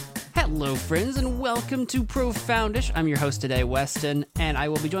Hello, friends, and welcome to Profoundish. I'm your host today, Weston, and I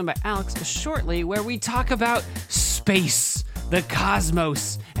will be joined by Alex shortly, where we talk about space, the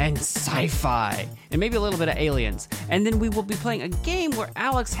cosmos, and sci-fi, and maybe a little bit of aliens. And then we will be playing a game where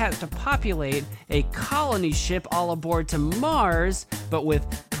Alex has to populate a colony ship all aboard to Mars, but with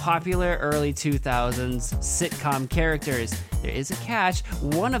popular early 2000s sitcom characters. There is a catch.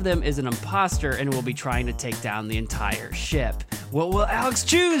 One of them is an imposter and will be trying to take down the entire ship. What will Alex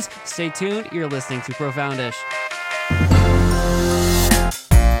choose? Stay tuned. You're listening to Profoundish.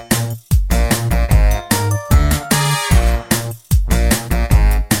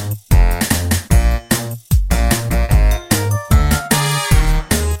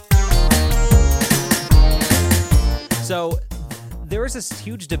 So there was this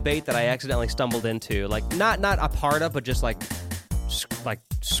huge debate that I accidentally stumbled into, like not a part of, but just like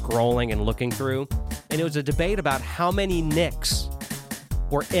scrolling and looking through. And it was a debate about how many Nicks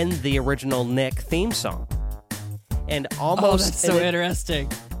were in the original Nick theme song. And almost... Oh, that's so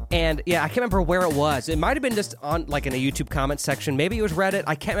interesting. And yeah, I can't remember where it was. It might have been just on like in a YouTube comment section. Maybe it was Reddit.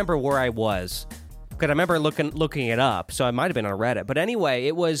 I can't remember where I was. Because I remember looking it up. So it might have been on Reddit. But anyway,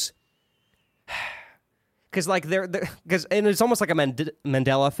 it was... Because like because and it's almost like a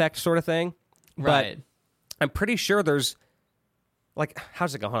Mandela effect sort of thing, right? But I'm pretty sure there's like,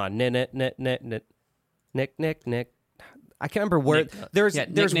 how's it go? Hold on, Nick. I can't remember where there's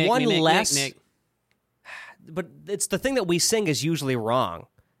one less. Nick. But it's the thing that we sing is usually wrong.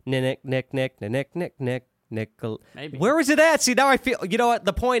 Nick. Maybe. Where is it at? See, now I feel. You know what?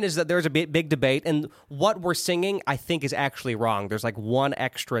 The point is that there's a big debate, and what we're singing, I think, is actually wrong. There's like one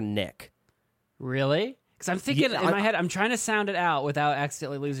extra Nick. Really? Because I'm thinking in my head, I'm trying to sound it out without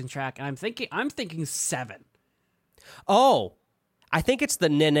accidentally losing track, and I'm thinking 7. Oh, I think it's the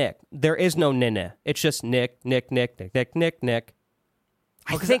Nick. There is no Nina. It's just Nick. I think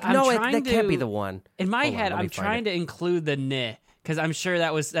that can't be the one. In my head, I'm trying to include the Ni, because I'm sure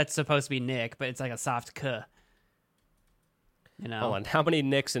that's supposed to be Nick, but it's like a soft K. You know. Hold on. How many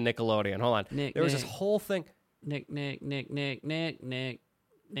Nicks in Nickelodeon? Hold on. There was this whole thing. Nick.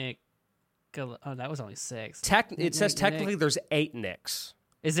 Oh, that was only 6. It says technically there's 8 Nicks.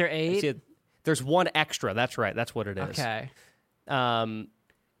 Is there 8? There's one extra. That's right. That's what it is. Okay. And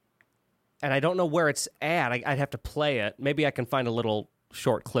I don't know where it's at. I'd have to play it. Maybe I can find a little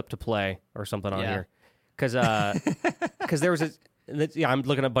short clip to play or something on here. Because there was I'm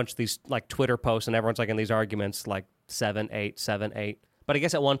looking at a bunch of these like Twitter posts, and everyone's like in these arguments like 7, 8, 7, 8. But I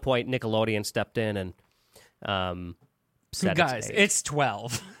guess at one point Nickelodeon stepped in and said guys, it's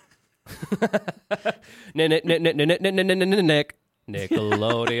 12.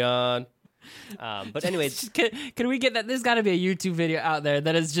 Nickelodeon. But anyway, can we get that? There's got to be a YouTube video out there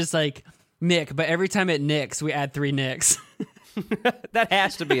that is just like Nick, but every time it nicks, we add 3 nicks. That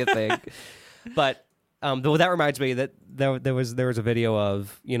has to be a thing. But that reminds me that there was a video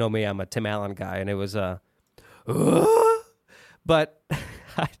of, you know me, I'm a Tim Allen guy, and it was but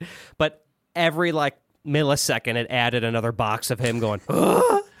every like millisecond it added another box of him going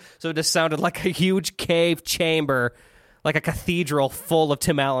so it just sounded like a huge cave chamber, like a cathedral full of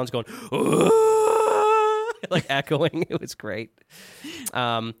Tim Allens going like echoing. It was great.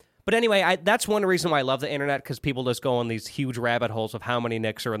 But anyway, that's one reason why I love the internet, because people just go on these huge rabbit holes of how many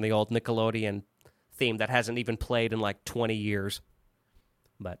Nicks are in the old Nickelodeon theme that hasn't even played in like 20 years.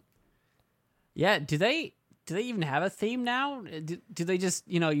 But yeah, do they even have a theme now? Do they just,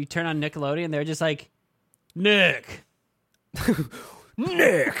 you turn on Nickelodeon, they're just like, Nick.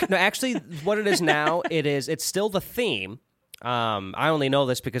 Nick. No, actually, what it is now, it's still the theme. I only know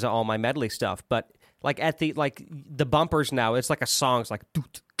this because of all my medley stuff, but like at the bumpers now, it's like a song. It's like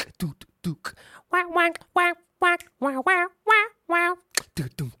doot doot doot, wah wah wah wah wah wah wah.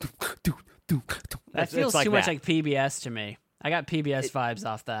 That feels too much like PBS to me. I got PBS vibes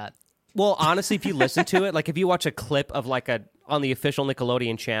off that. Well, honestly, if you listen to it, like if you watch a clip of like on the official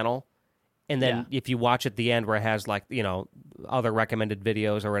Nickelodeon channel, and then if you watch at the end where it has like, other recommended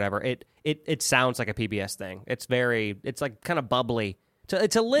videos or whatever, it sounds like a PBS thing. It's like kind of bubbly.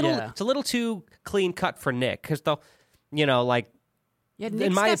 It's a little too clean cut for Nick, because Nick's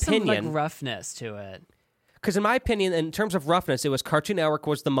in my got some, opinion, like, roughness to it. Because in my opinion, in terms of roughness, it was Cartoon Network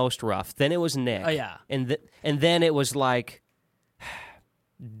was the most rough. Then it was Nick. Oh yeah, and then it was like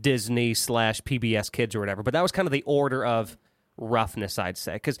Disney / PBS Kids or whatever. But that was kind of the order of roughness, I'd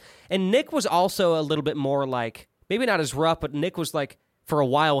say. And Nick was also a little bit more like, maybe not as rough, but Nick was like, for a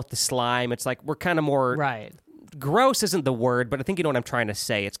while with the slime, it's like we're kind of more right. Gross isn't the word, but I think you know what I'm trying to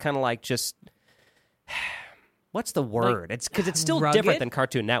say. It's kind of like just what's the word? It's because it's still rugged? different than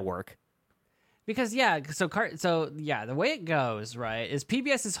Cartoon Network. because the way it goes, right, is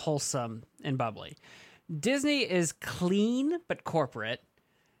PBS is wholesome and bubbly. Disney is clean but corporate.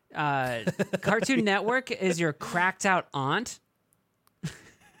 Cartoon Network is your cracked out aunt.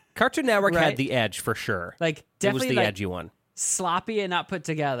 Cartoon Network right? had the edge for sure. Like definitely it was the like, edgy one. Sloppy and not put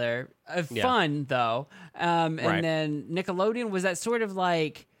together. Fun though. And then Nickelodeon was that sort of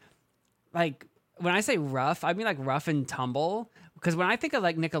like when I say rough, I mean like rough and tumble. Because when I think of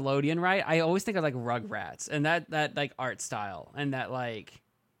like Nickelodeon, right, I always think of like Rugrats and that like art style and that like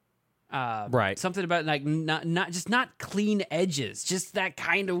something about like not clean edges, just that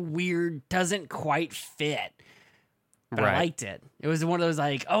kind of weird doesn't quite fit. But I liked it. It was one of those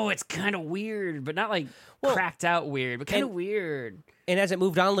like, oh, it's kind of weird, but not like cracked out weird, but kind of weird. And as it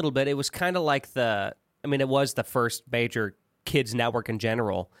moved on a little bit, it was kind of like it was the first major kids network in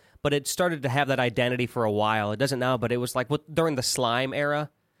general, but it started to have that identity for a while. It doesn't now, but it was like during the slime era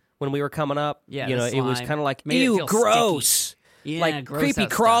when we were coming up. Yeah, it was kind of like, made ew, gross. Sticky. Yeah, like creepy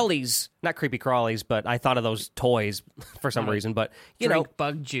crawlies. Not creepy crawlies, but I thought of those toys for some reason. But, drink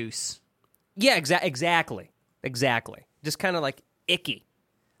bug juice. Yeah, exactly. Just kind of like icky.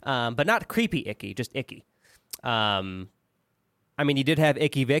 But not creepy icky, just icky. You did have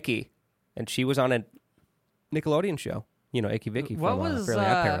Icky Vicky, and she was on a Nickelodeon show. Icky Vicky from Fairly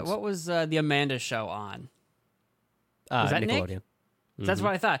Odd Parents. What was the Amanda show on? Was that Nickelodeon. Nick? That's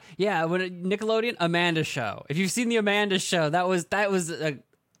what I thought. Yeah, Nickelodeon Amanda show. If you've seen the Amanda show, that was a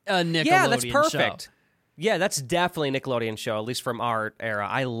Nickelodeon Yeah, that's perfect. show. Yeah, that's definitely a Nickelodeon show, at least from our era.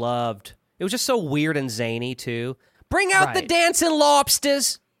 I loved. It was just so weird and zany too. Bring out the dancing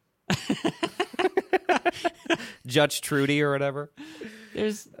lobsters. Judge Trudy or whatever.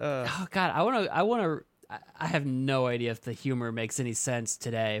 There's oh god, I want to. I have no idea if the humor makes any sense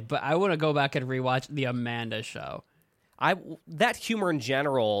today, but I want to go back and rewatch the Amanda show. That humor in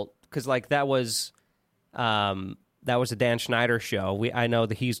general, because like that was a Dan Schneider show. I know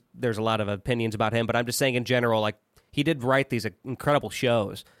that there's a lot of opinions about him, but I'm just saying in general, like he did write these incredible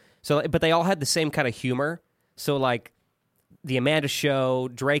shows. So, but they all had the same kind of humor. So like the Amanda Show,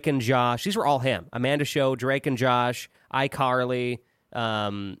 Drake and Josh, these were all him. Amanda Show, Drake and Josh, iCarly.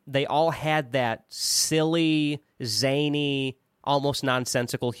 They all had that silly, zany, almost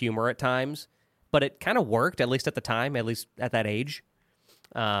nonsensical humor at times, but it kind of worked, at least at the time, at least at that age.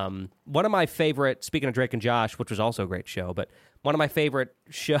 One of my favorite, speaking of Drake and Josh, which was also a great show, but one of my favorite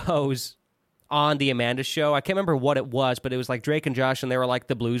shows on the Amanda Show, I can't remember what it was, but it was like Drake and Josh, and they were like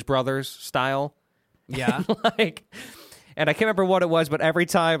the Blues Brothers style. Yeah. And I can't remember what it was, but every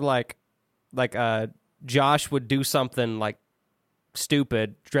time like Josh would do something like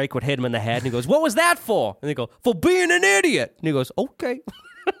stupid, Drake would hit him in the head, and he goes, "What was that for?" And they go, "For being an idiot." And he goes, "Okay."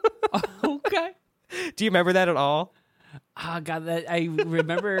 Okay. Do you remember that at all? Oh god, I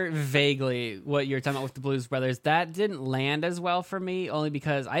remember vaguely what you're talking about with the Blues Brothers. That didn't land as well for me, only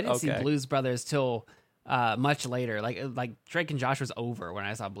because I didn't see Blues Brothers till much later. Like Drake and Josh was over when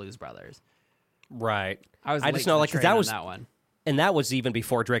I saw Blues Brothers. Right. I just know like that was that one, and that was even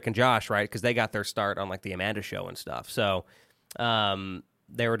before Drake and Josh, right? Because they got their start on like the Amanda Show and stuff. So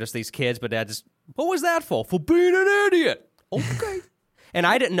they were just these kids, but Dad just, "What was that for? For being an idiot." Okay. And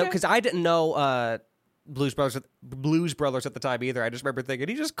I didn't know, because I didn't know Blues Brothers at the time either. I just remember thinking,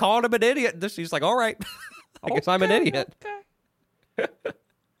 he just called him an idiot. He's like, all right, I guess I'm an idiot. Okay.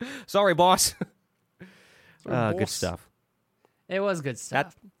 Sorry, boss. Good stuff. It was good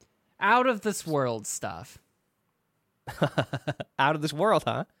stuff. Out of this world stuff. Out of this world,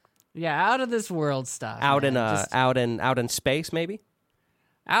 huh? Yeah, out of this world stuff. Out in space, maybe.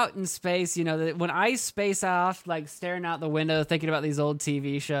 Out in space, when I space off, like staring out the window, thinking about these old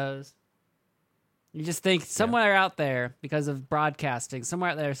TV shows, you just think somewhere out there, because of broadcasting,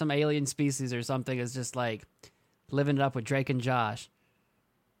 somewhere out there, some alien species or something is just like living it up with Drake and Josh.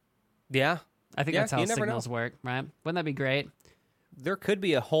 Yeah. I think that's how signals work, right? Wouldn't that be great? There could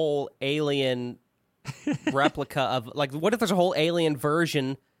be a whole alien replica of, like, what if there's a whole alien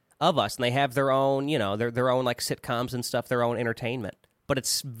version of us and they have their own, their own like sitcoms and stuff, their own entertainment. But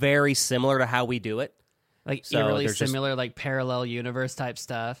it's very similar to how we do it. Like eerily similar, like parallel universe type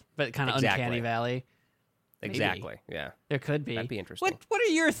stuff, but kind of Uncanny Valley. Maybe. Exactly, yeah. There could be. That'd be interesting. What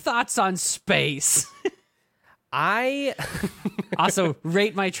are your thoughts on space? I also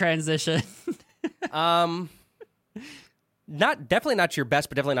rate my transition. Definitely not your best,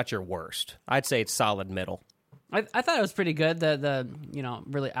 but definitely not your worst. I'd say it's solid middle. I thought it was pretty good. The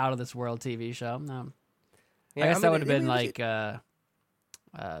really out of this world TV show. I guess that would have been like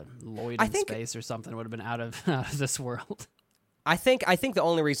Lloyd in Space or something. Would have been out of this world. I think the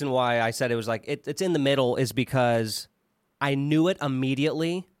only reason why I said it was like it's in the middle is because I knew it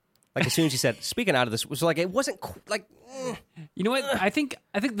immediately Like as soon as you said, speaking out of this, was like it wasn't like. You know what? I think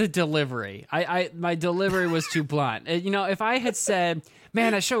the delivery. My delivery was too blunt. If I had said,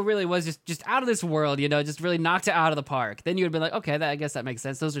 "Man, that show really was just out of this world," just really knocked it out of the park, then you would be like, "Okay, I guess that makes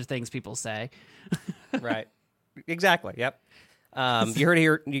sense." Those are things people say. Right. Exactly. Yep. You heard it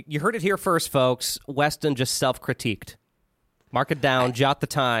here. You heard it here first, folks. Weston just self-critiqued. Mark it down. Jot the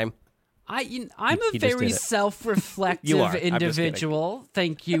time. I'm a very self-reflective individual.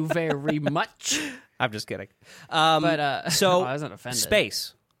 Thank you very much. I'm just kidding. So I wasn't offended.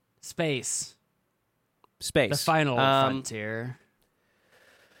 Space. The final frontier.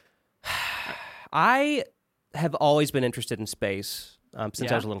 I have always been interested in space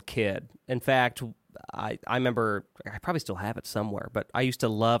since I was a little kid. In fact, I remember, I probably still have it somewhere, but I used to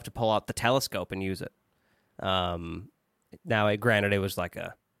love to pull out the telescope and use it. Now, granted, it was like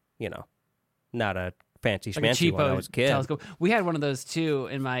not a fancy schmancy when I was a kid. Telescope. We had one of those too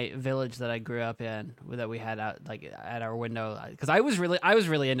in my village that I grew up in, that we had out like at our window, because I was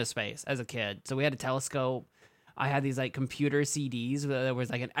really into space as a kid. So we had a telescope. I had these like computer CDs where there was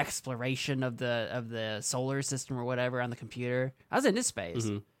like an exploration of the solar system or whatever on the computer. I was into space.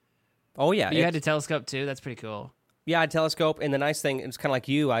 Mm-hmm. Oh yeah, but you had a telescope too. That's pretty cool. Yeah, I had a telescope, and the nice thing, it's kind of like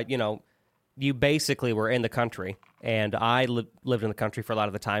you. You basically were in the country, and I lived in the country for a lot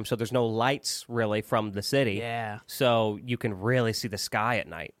of the time, so there's no lights really from the city. Yeah. So you can really see the sky at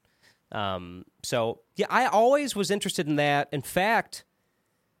night. I always was interested in that. In fact,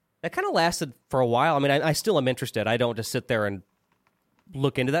 that kind of lasted for a while. I mean, I still am interested. I don't just sit there and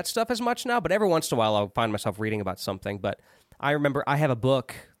look into that stuff as much now, but every once in a while I'll find myself reading about something. But I remember I have a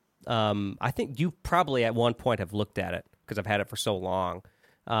book. I think you probably at one point have looked at it because I've had it for so long.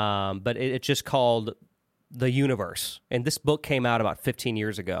 But it's just called The Universe. And this book came out about 15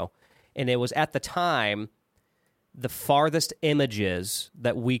 years ago. And it was at the time the farthest images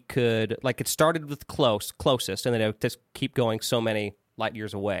that we could, like it started with closest, and then it would just keep going so many light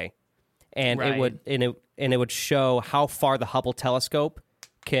years away. And right. it would show how far the Hubble telescope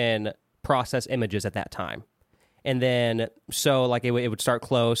can process images at that time. And then, so like it would start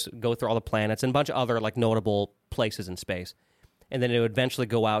close, go through all the planets and a bunch of other like notable places in space. And then it would eventually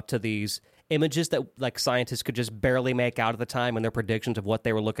go out to these images that like scientists could just barely make out at the time and their predictions of what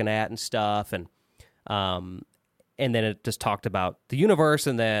they were looking at and stuff. And then it just talked about the universe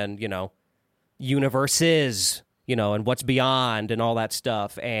and then, universes, and what's beyond and all that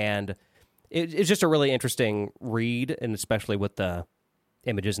stuff. And it's just a really interesting read, and especially with the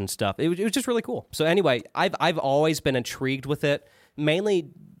images and stuff. It was just really cool. So anyway, I've always been intrigued with it, mainly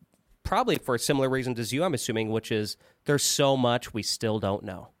probably for similar reasons as you, I'm assuming, which is there's so much we still don't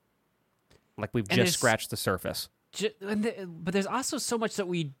know. Like we've just scratched the surface. But there's also so much that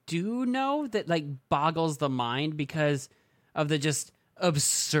we do know that like boggles the mind because of the just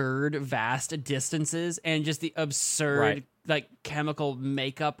absurd vast distances and just the absurd like chemical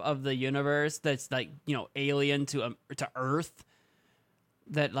makeup of the universe that's like, alien to Earth.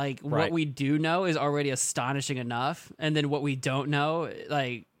 That like what we do know is already astonishing enough, and then what we don't know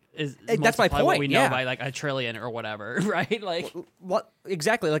like is that's my point. What we know by like a trillion or whatever, right? Like what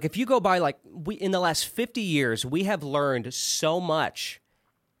exactly? Like if you go by like in the last 50 years, we have learned so much,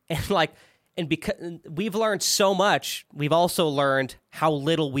 and because we've learned so much, we've also learned how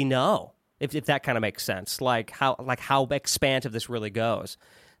little we know. If that kind of makes sense, like how expansive this really goes.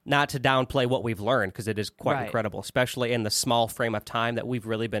 Not to downplay what we've learned, because it is quite incredible, especially in the small frame of time that we've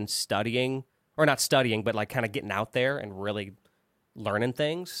really been studying, or not studying, but like kind of getting out there and really learning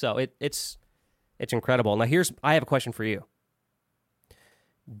things. So it's incredible. Now I have a question for you.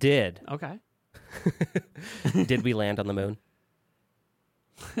 Did we land on the moon?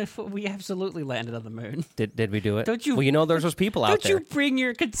 We absolutely landed on the moon. Did we do it? Don't you? Well, there's those people out there. Don't you bring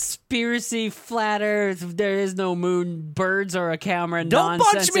your conspiracy flat Earth, there is no moon, birds or a camera Don't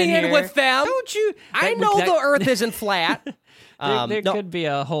nonsense bunch me in with them. Don't you? I know the Earth isn't flat. There could be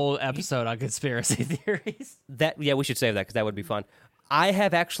a whole episode on conspiracy theories. We should save that because that would be fun. I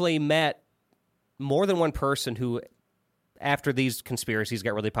have actually met more than one person who, after these conspiracies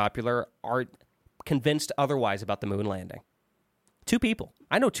got really popular, are convinced otherwise about the moon landing. 2 people.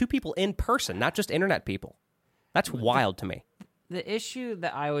 I know 2 people in person, not just internet people. That's wild to me. The issue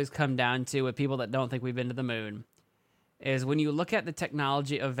that I always come down to with people that don't think we've been to the moon is when you look at the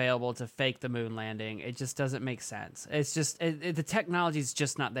technology available to fake the moon landing, it just doesn't make sense. It's just, the technology's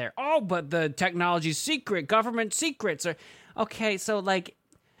just not there. Oh, but the technology's secret, government secrets are... Okay, so like,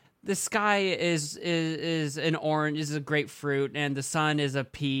 the sky is an orange, is a grapefruit, and the sun is a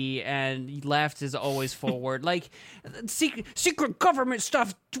pea, and left is always forward. Like secret government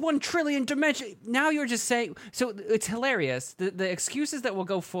stuff, 1 trillion dimension. Now you're just saying, so it's hilarious. The excuses that will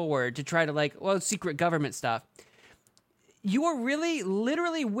go forward to try to like, well, secret government stuff. You are really,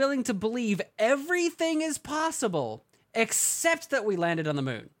 literally willing to believe everything is possible except that we landed on the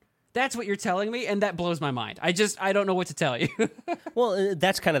moon. That's what you're telling me, and that blows my mind. I don't know what to tell you. Well,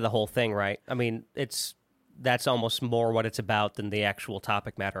 that's kind of the whole thing, right? I mean, that's almost more what it's about than the actual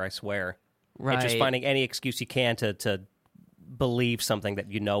topic matter, I swear. Right. It's just finding any excuse you can to believe something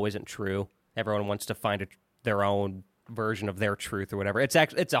that you know isn't true. Everyone wants to find their own version of their truth or whatever. It's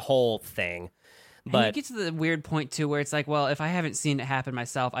a whole thing. But and you get to the weird point, too, where it's like, well, if I haven't seen it happen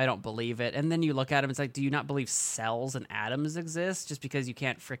myself, I don't believe it. And then you look at them, it's like, do you not believe cells and atoms exist just because you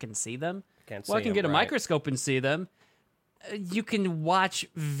can't frickin' see them? Well, I can get a microscope and see them. You can watch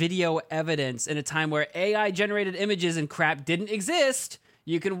video evidence in a time where AI-generated images and crap didn't exist.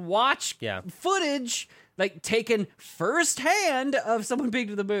 You can watch footage, like, taken firsthand of someone being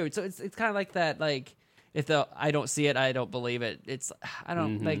to the moon. So it's kind of like that, like, if I don't see it, I don't believe it. I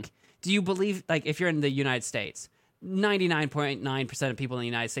don't, like... Do you believe, like, if you're in the United States, 99.9% of people in the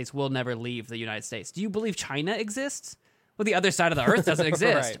United States will never leave the United States. Do you believe China exists? Well, the other side of the Earth doesn't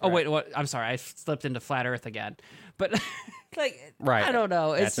exist. Wait, what? I'm sorry, I slipped into flat Earth again. But, like, I don't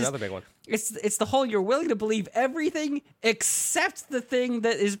know. That's another big one. It's the whole you're willing to believe everything except the thing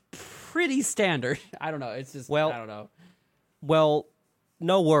that is pretty standard. I don't know. It's just, I don't know. Well...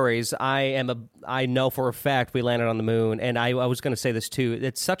 No worries. I know for a fact we landed on the moon, and I was going to say this too.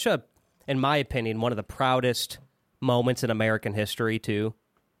 It's such in my opinion, one of the proudest moments in American history too.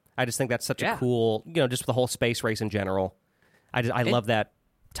 I just think that's such a cool, just the whole space race in general. I love that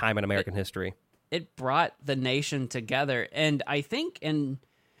time in American history. It brought the nation together, and I think, and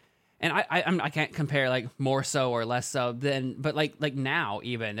I can't compare like more so or less so but like now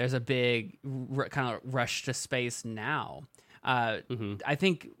even there's a big kind of rush to space now. I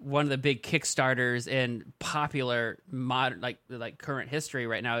think one of the big Kickstarters in popular modern, like current history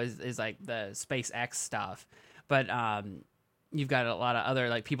right now is like the SpaceX stuff. But you've got a lot of other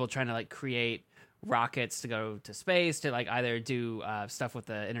like people trying to like create rockets to go to space to like either do stuff with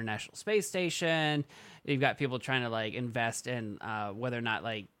the International Space Station. You've got people trying to like invest in whether or not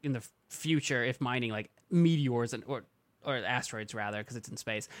like in the future if mining like meteors or asteroids rather because it's in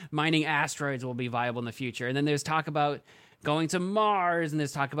space, mining asteroids will be viable in the future. And then there's talk about going to Mars, and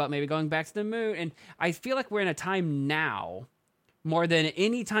there's talk about maybe going back to the moon. And I feel like we're in a time now, more than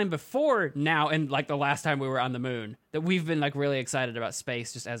any time before now, and like the last time we were on the moon, that we've been like really excited about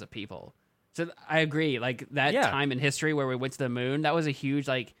space just as a people. So I agree, like that time in history where we went to the moon, that was a huge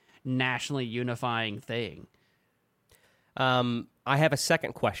like nationally unifying thing. I have a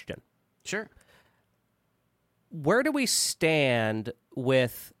second question. Sure. Where do we stand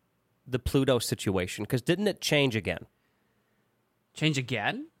with the Pluto situation? Because didn't it change again? Change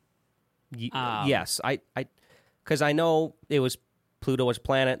again? Yes, because I know it was Pluto was a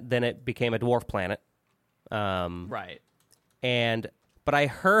planet, then it became a dwarf planet. Right. But I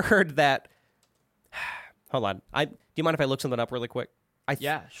heard that. Hold on. Do you mind if I look something up really quick?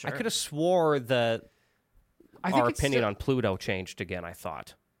 Yeah, sure. I could have swore our opinion on Pluto changed again. I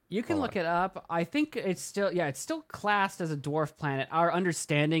thought. You can look it up. I think it's still classed as a dwarf planet. Our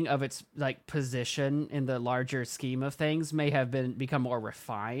understanding of its like position in the larger scheme of things may have become more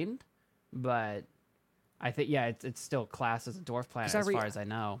refined, but I think it's still classed as a dwarf planet as far as I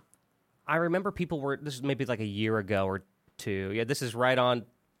know. I remember this is maybe like a year ago or two. Yeah, this is right on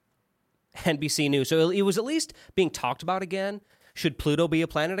NBC News. So it was at least being talked about again. Should Pluto be a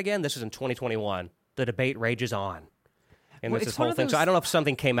planet again? This is in 2021. The debate rages on. And this whole thing. So I don't know if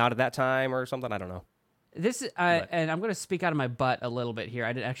something came out at that time or something. I don't know. This and I'm going to speak out of my butt a little bit here.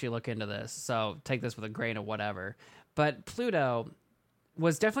 I didn't actually look into this, so take this with a grain of whatever. But Pluto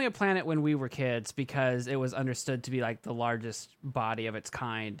was definitely a planet when we were kids because it was understood to be like the largest body of its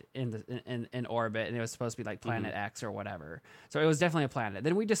kind in orbit, and it was supposed to be like Planet X or whatever. So it was definitely a planet.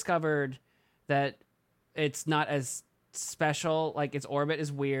 Then we discovered that it's not as special. Like its orbit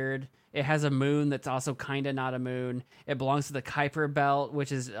is weird. It has a moon that's also kind of not a moon. It belongs to the Kuiper Belt,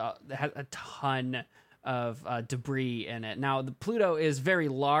 which has a ton of debris in it. Now, the Pluto is very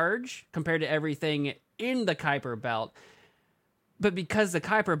large compared to everything in the Kuiper Belt. But because the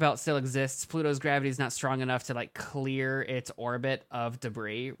Kuiper Belt still exists, Pluto's gravity is not strong enough to like clear its orbit of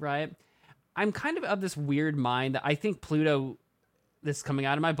debris, right? I'm kind of this weird mind that I think Pluto, this is coming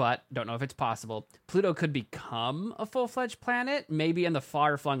out of my butt, don't know if it's possible, Pluto could become a full-fledged planet, maybe in the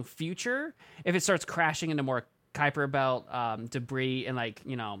far-flung future, if it starts crashing into more Kuiper Belt debris in like,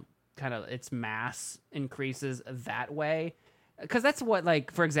 kind of its mass increases that way. Because that's what,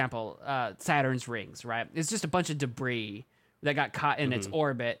 like, for example, Saturn's rings, right? It's just a bunch of debris that got caught in its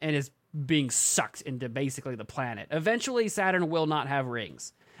orbit and is being sucked into basically the planet. Eventually, Saturn will not have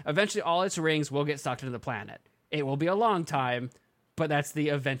rings. Eventually, all its rings will get sucked into the planet. It will be a long time, but that's the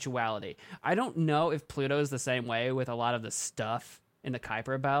eventuality. I don't know if Pluto is the same way with a lot of the stuff in the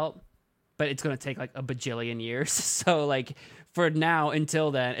Kuiper Belt, but it's going to take like a bajillion years. So, like, for now,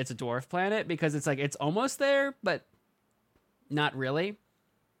 until then, it's a dwarf planet because it's like it's almost there, but not really.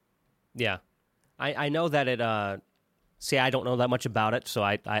 Yeah. I know that it... See, I don't know that much about it, so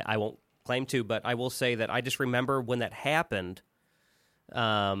I won't claim to, but I will say that I just remember when that happened,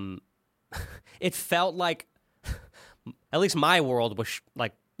 it felt like, at least my world was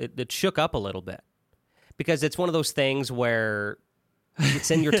like, it shook up a little bit. Because it's one of those things where it's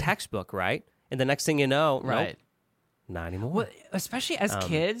in your textbook, right? And the next thing you know, right. Nope, not anymore. Well, especially as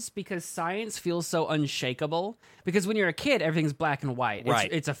kids, because science feels so unshakable. Because when you're a kid, everything's black and white. Right.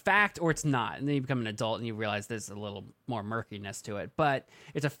 It's a fact or it's not. And then you become an adult and you realize there's a little more murkiness to it. But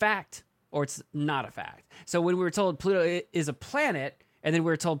it's a fact or it's not a fact. So when we were told Pluto is a planet, and then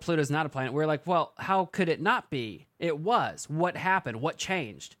we were told Pluto's not a planet, we're like, well, how could it not be? It was. What happened? What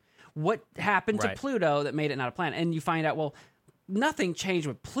changed? What happened to Pluto that made it not a planet? And you find out, well, nothing changed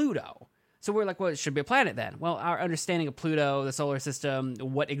with Pluto. So we're like, well, it should be a planet then. Well, our understanding of Pluto, the solar system,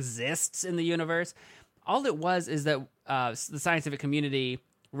 what exists in the universe, all it was is that the scientific community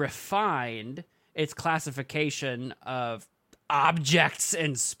refined its classification of objects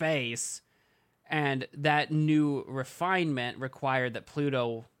in space, and that new refinement required that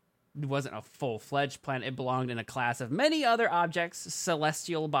Pluto wasn't a full-fledged planet. It belonged in a class of many other objects,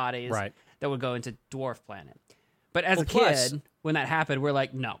 celestial bodies, that would go into dwarf planet. But as a kid, when that happened, we're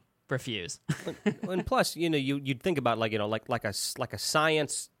like, no. Refuse. And plus, you'd think about like a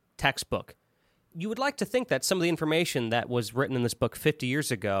science textbook. You would like to think that some of the information that was written in this book 50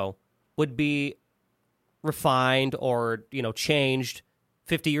 years ago would be refined or changed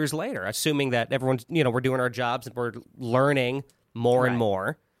 50 years later, assuming that everyone's we're doing our jobs and we're learning more and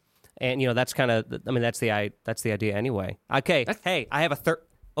more. And that's kind of that's the idea anyway. Okay, hey, I have a third.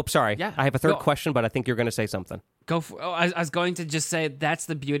 Oh, sorry. Yeah, I have a third question, but I think you're going to say something. I was going to just say that's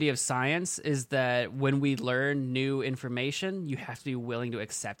the beauty of science is that when we learn new information, you have to be willing to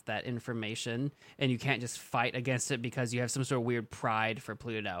accept that information, and you can't just fight against it because you have some sort of weird pride for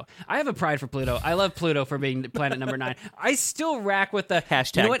Pluto. I have a pride for Pluto. I love Pluto for being planet number 9. I still rack with the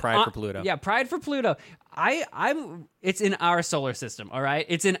hashtag pride for Pluto. Yeah, pride for Pluto. It's in our solar system. All right,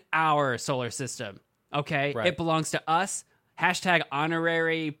 it's in our solar system. Okay, It belongs to us. Hashtag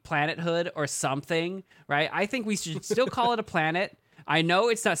honorary planethood or something, right? I think we should still call it a planet. I know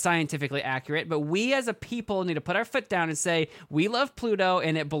it's not scientifically accurate, but we as a people need to put our foot down and say, we love Pluto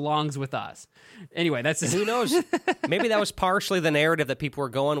and it belongs with us. Anyway, that's who knows? Maybe that was partially the narrative that people were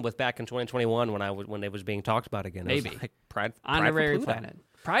going with back in 2021 when it was being talked about again. Maybe. Like pride honorary for Pluto. planet.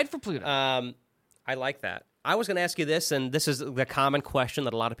 Pride for Pluto. I like that. I was going to ask you this, and this is the common question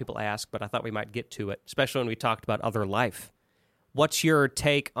that a lot of people ask, but I thought we might get to it, especially when we talked about other life. What's your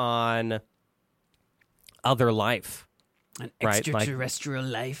take on other life? An extraterrestrial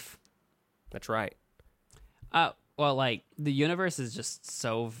life? That's right. Well, like, the universe is just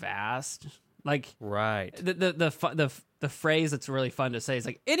so vast. Like, right. The phrase that's really fun to say is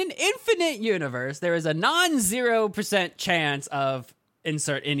like, in an infinite universe, there is a non-0% chance of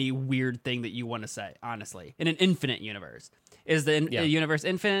insert any weird thing that you want to say, honestly. In an infinite universe. Is the universe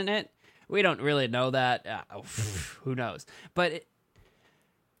infinite? We don't really know that. Who knows? But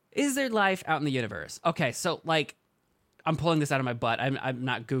is there life out in the universe? Okay, so, like, I'm pulling this out of my butt. I'm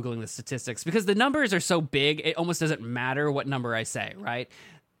not Googling the statistics because the numbers are so big, it almost doesn't matter what number I say, right?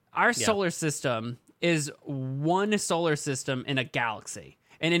 Our solar system is one solar system in a galaxy.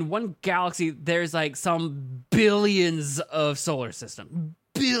 And in one galaxy, there's, like, some billions of solar systems.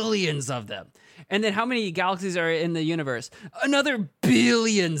 Billions of them. And then how many galaxies are in the universe? Another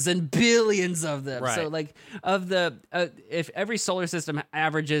billions and billions of them. Right. So, like, if every solar system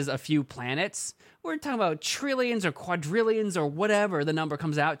averages a few planets, we're talking about trillions or quadrillions or whatever the number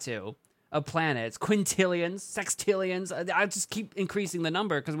comes out to of planets, quintillions, sextillions. I just keep increasing the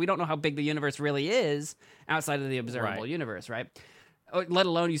number because we don't know how big the universe really is outside of the observable universe, right? Let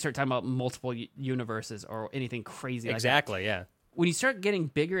alone you start talking about multiple universes or anything crazy like that. Exactly, yeah. When you start getting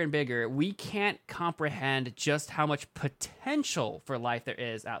bigger and bigger, we can't comprehend just how much potential for life there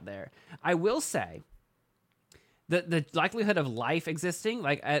is out there. I will say that the likelihood of life existing,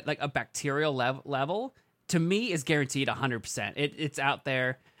 like at like a bacterial level, to me is guaranteed 100%. It's out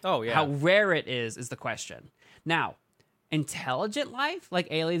there. Oh, yeah. How rare it is the question. Now, intelligent life, like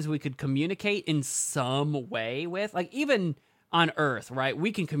aliens we could communicate in some way with, like even on Earth, right?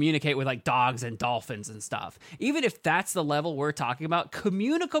 We can communicate with like dogs and dolphins and stuff. Even if that's the level we're talking about,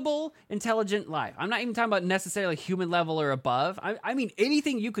 communicable intelligent life. I'm not even talking about necessarily human level or above. I mean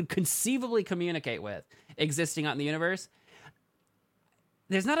anything you could conceivably communicate with existing out in the universe.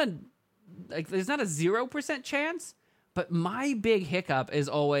 There's not a 0% chance, but my big hiccup is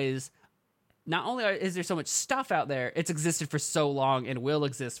always, not only is there so much stuff out there, it's existed for so long and will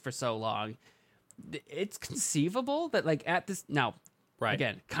exist for so long. It's conceivable that like at this now, right.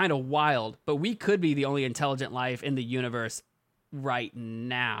 Again, kind of wild, but we could be the only intelligent life in the universe right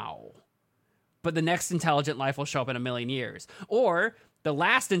now. But the next intelligent life will show up in a million years. Or the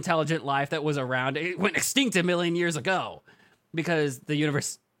last intelligent life that was around, it went extinct a million years ago because the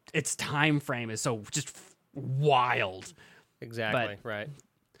universe, its time frame is so just wild. Exactly, right.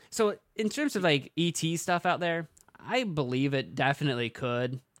 So in terms of like ET stuff out there, I believe it definitely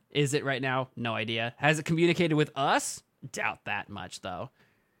could. Is it right now? No idea. Has it communicated with us? Doubt that much, though.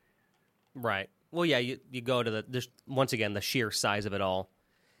 Right. Well, yeah, you go to once again, the sheer size of it all.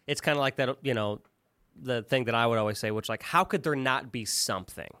 It's kind of like that, the thing that I would always say, which like, how could there not be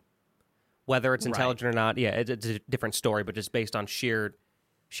something? Whether it's intelligent or not, yeah, it's a different story, but just based on sheer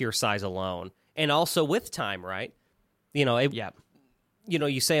size alone. And also with time, right? You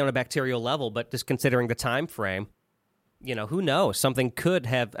say on a bacterial level, but just considering the time frame, who knows? Something could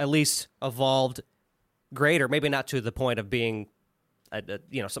have at least evolved greater, maybe not to the point of being,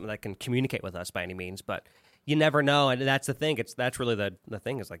 something that can communicate with us by any means, but you never know. And that's the thing. That's really the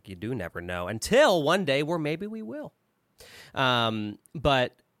thing is like, you do never know until one day where maybe we will.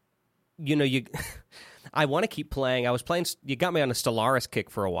 But, I want to keep playing. I was playing, you got me on a Stellaris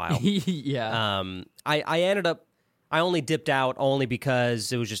kick for a while. Yeah. I ended up, I only dipped out only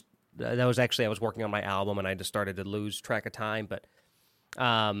because it was just, I was working on my album and I just started to lose track of time. But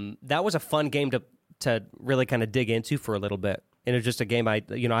that was a fun game to really kind of dig into for a little bit. And it was just a game I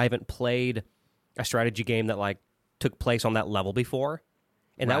haven't played a strategy game that like took place on that level before.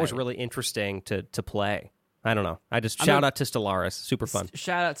 And that was really interesting to play. I don't know. Shout out to Stellaris. Super fun.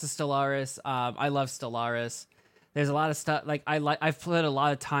 Shout out to Stellaris. I love Stellaris. There's a lot of stuff like I've put a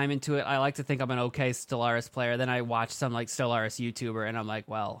lot of time into it. I like to think I'm an okay Stellaris player. Then I watch some like Stellaris YouTuber and I'm like,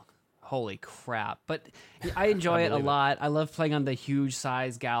 well, holy crap. But I enjoy it a lot. I love playing on the huge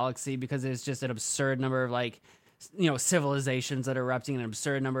size galaxy because there's just an absurd number of like, civilizations that are erupting, an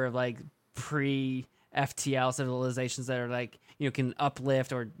absurd number of like pre-FTL civilizations that are like, can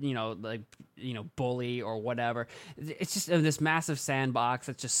uplift or, bully or whatever. It's just this massive sandbox.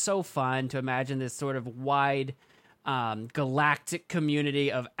 It's just so fun to imagine this sort of wide galactic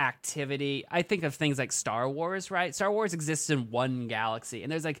community of activity. I think of things like Star Wars, right? Star Wars exists in one galaxy,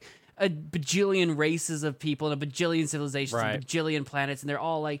 and there's like a bajillion races of people and a bajillion civilizations and a bajillion planets, and they're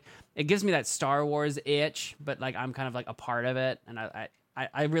all like, it gives me that Star Wars itch, but like I'm kind of like a part of it, and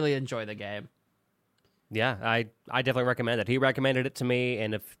I really enjoy the game. Yeah, I definitely recommend it. He recommended it to me,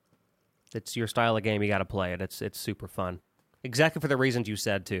 and if it's your style of game, you got to play it. It's super fun. Exactly for the reasons you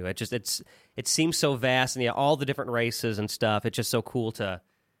said too. It seems so vast, and all the different races and stuff. It's just so cool to.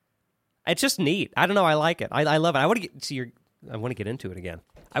 It's just neat. I don't know. I like it. I love it. I want to get into it again.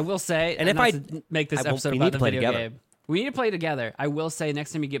 I will say, and if I make this episode about the video game, we need to play together. I will say,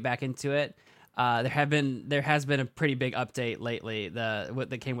 next time you get back into it, there has been a pretty big update lately.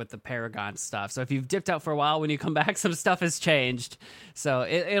 That came with the Paragon stuff. So if you've dipped out for a while, when you come back, some stuff has changed. So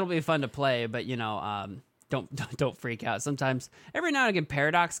it'll be fun to play. But don't freak out. Sometimes every now and again,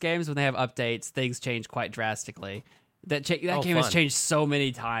 Paradox games, when they have updates, things change quite drastically. That game has changed so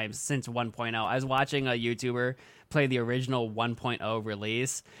many times since 1.0. I was watching a YouTuber play the original 1.0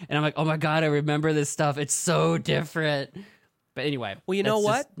 release, and I'm like, oh my god, I remember this stuff. It's so different. But anyway, well, you know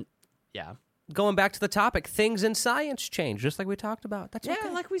what? Yeah. Going back to the topic, things in science change, just like we talked about. That's okay.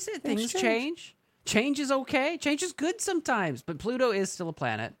 Like we said, things change. Change is okay. Change is good sometimes, but Pluto is still a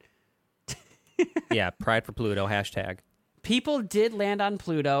planet. Yeah, pride for Pluto, hashtag. People did land on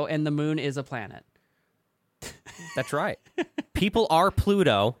Pluto, and the moon is a planet. That's right. People are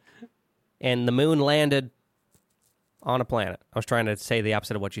Pluto, and the moon landed on a planet. I was trying to say the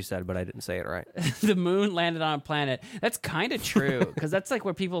opposite of what you said, but I didn't say it right. The moon landed on a planet. That's kind of true, because that's like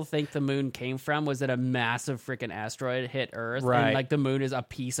where people think the moon came from, was that a massive freaking asteroid hit Earth, right. And like the moon is a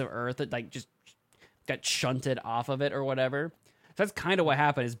piece of Earth that like just got shunted off of it or whatever. So that's kind of what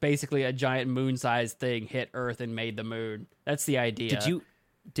happened, is basically a giant moon-sized thing hit Earth and made the moon. That's the idea.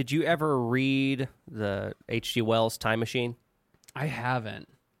 Did you ever read the H.G. Wells' Time Machine? I haven't.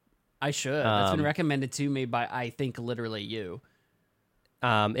 I should. That's been recommended to me by, I think, literally you.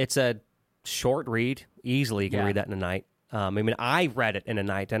 It's a short read. Easily you can read that in a night. I mean, I read it in a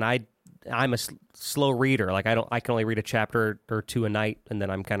night, and I'm a slow reader. Like I can only read a chapter or two a night, and then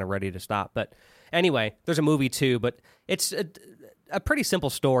I'm kind of ready to stop. But anyway, there's a movie too, but it's a pretty simple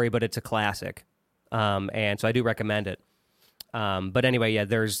story, but it's a classic, and so I do recommend it. But anyway, yeah,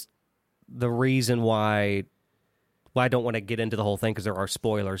 there's the reason why I don't want to get into the whole thing because there are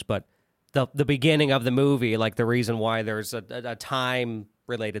spoilers, but the beginning of the movie, like the reason why there's a time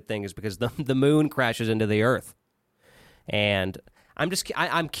related thing is because the moon crashes into the Earth, and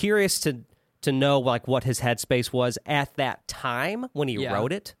I'm curious to know like what his headspace was at that time when he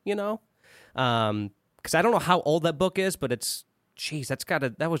wrote it, you know, because I don't know how old that book is, but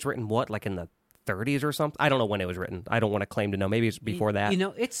that was written like in the 30s or something. I don't know when it was written. I don't want to claim to know. Maybe it's before that. You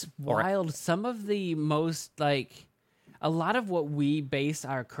know, it's wild. Some of the most like. A lot of what we base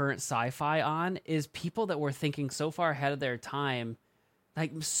our current sci-fi on is people that were thinking so far ahead of their time,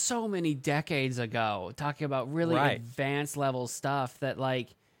 like so many decades ago, talking about really advanced level stuff that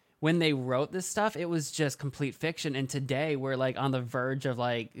like when they wrote this stuff, it was just complete fiction. And today we're like on the verge of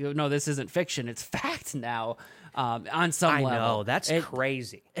like, no, this isn't fiction. It's fact now on some level. I know. That's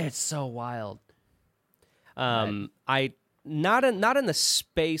crazy. It's so wild. Not in the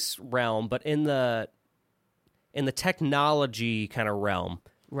space realm, but in the technology kind of realm,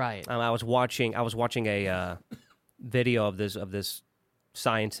 right? I was watching a video of this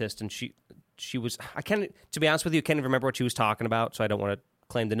scientist, and she was to be honest with you, can't even remember what she was talking about, so I don't want to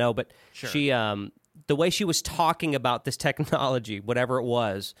claim to know. But she the way she was talking about this technology, whatever it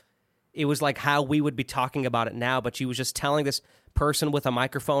was like how we would be talking about it now. But she was just telling this person with a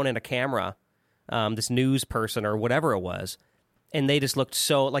microphone and a camera, this news person or whatever it was, and they just looked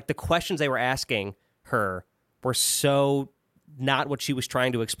so like the questions they were asking her were so not what she was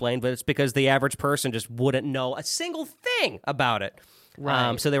trying to explain, but it's because the average person just wouldn't know a single thing about it.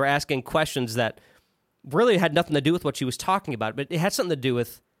 Right. So they were asking questions that really had nothing to do with what she was talking about, but it had something to do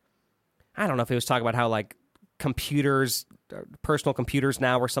with, I don't know if he was talking about how like computers, personal computers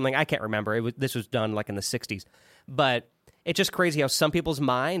now or something. I can't remember. This was done like in the 60s. But it's just crazy how some people's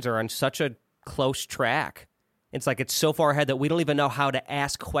minds are on such a close track. It's like it's so far ahead that we don't even know how to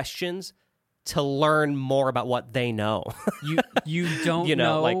ask questions to learn more about what they know. you don't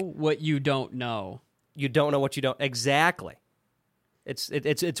know like, what you don't know. You don't know what you don't. Exactly.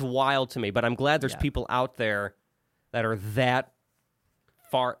 It's wild to me, but I'm glad there's people out there that are that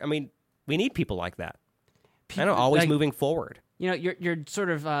far. I mean, we need people like that. I know, always like, moving forward. You know, you're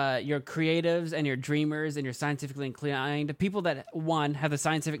sort of your creatives and your dreamers and your scientifically inclined people that have the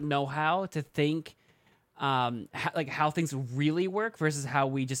scientific know-how to think how things really work versus how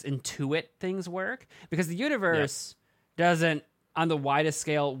we just intuit things work, because the universe doesn't on the widest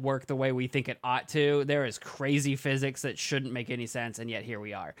scale work the way we think it ought to. There is crazy physics that shouldn't make any sense, and yet here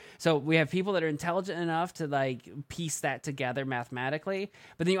we are. So we have people that are intelligent enough to like piece that together mathematically,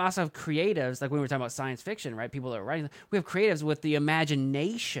 but then you also have creatives, like when we were talking about science fiction, right? People that are writing, we have creatives with the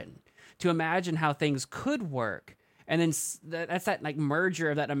imagination to imagine how things could work. And then that's that like merger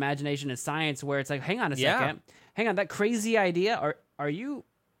of that imagination and science where it's like, hang on a second, hang on, that crazy idea, are you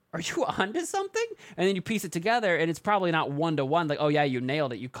onto something? And then you piece it together, and it's probably not one-to-one, like, oh yeah, you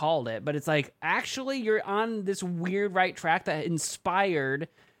nailed it, you called it. But it's like, actually, you're on this weird right track that inspired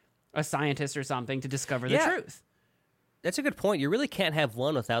a scientist or something to discover the truth. That's a good point. You really can't have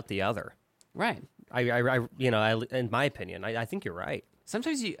one without the other. Right. I in my opinion, I think you're right.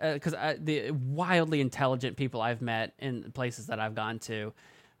 Sometimes because the wildly intelligent people I've met in places that I've gone to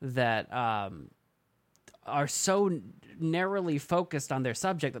that are so narrowly focused on their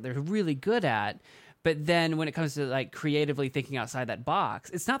subject that they're really good at, but then when it comes to like creatively thinking outside that box,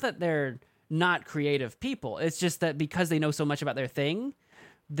 it's not that they're not creative people. It's just that because they know so much about their thing,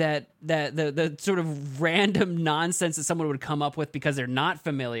 that the sort of random nonsense that someone would come up with because they're not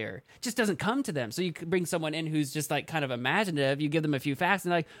familiar just doesn't come to them. So you could bring someone in who's just like kind of imaginative, you give them a few facts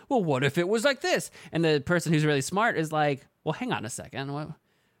and they're like, well, what if it was like this? And the person who's really smart is like, well, hang on a second.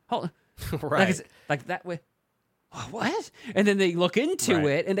 Hold right. Like that way. What? And then they look into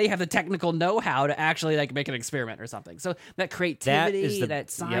it and they have the technical know-how to actually like make an experiment or something. So that creativity,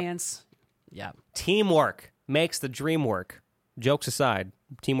 that science. Yep. Teamwork makes the dream work. Jokes aside,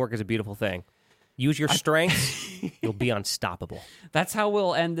 teamwork is a beautiful thing. Use your strengths, you'll be unstoppable. That's how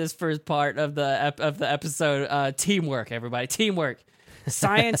we'll end this first part of the episode. Teamwork, everybody. Teamwork.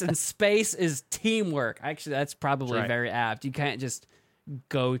 Science and space is teamwork. Actually, that's probably very apt. You can't just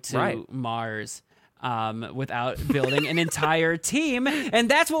go to Mars without building an entire team. And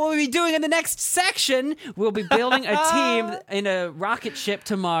that's what we'll be doing in the next section. We'll be building a team in a rocket ship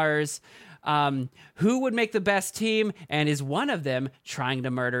to Mars. Who would make the best team, and is one of them trying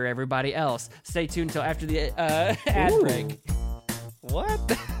to murder everybody else? Stay tuned until after the ad break. What?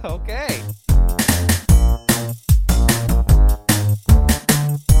 Okay.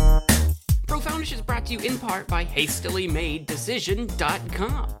 Profoundish is brought to you in part by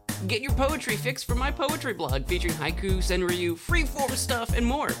HastilyMadeDecision.com. Get your poetry fix from my poetry blog featuring haiku, senryu, freeform stuff, and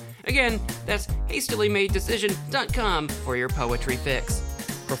more. Again, that's HastilyMadeDecision.com for your poetry fix.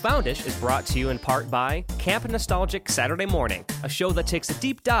 Profoundish is brought to you in part by Camp Nostalgic Saturday Morning, a show that takes a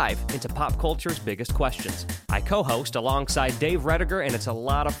deep dive into pop culture's biggest questions. I co-host alongside Dave Rediger, and it's a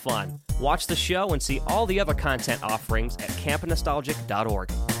lot of fun. Watch the show and see all the other content offerings at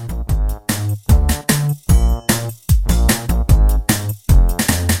campnostalgic.org.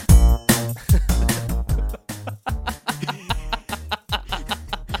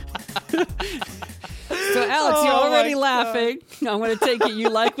 So, Alex, you're already laughing. I'm going to take it you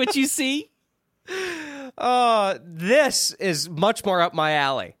like what you see. This is much more up my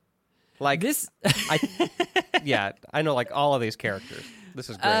alley. Like This. I know like all of these characters. This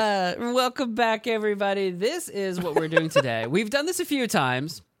is great. Welcome back, everybody. This is what we're doing today. We've done this a few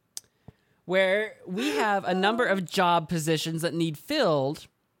times where we have a number of job positions that need filled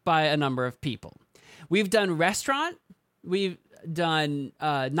by a number of people. We've done restaurant. We've done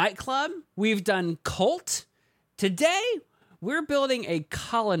nightclub. We've done cult. Today, we're building a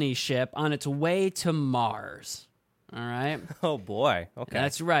colony ship on its way to Mars. All right? Oh, boy. Okay.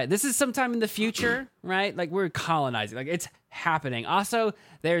 That's right. This is sometime in the future, right? Like, we're colonizing. Like, it's happening. Also,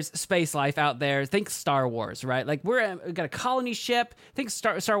 there's space life out there. Think Star Wars, right? Like, we got a colony ship. Think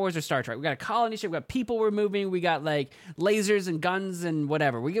Star Wars or Star Trek. We got a colony ship. We got people we're moving. We got, like, lasers and guns and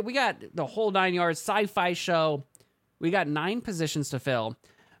whatever. We got the whole 9 yards, sci-fi show. We got 9 positions to fill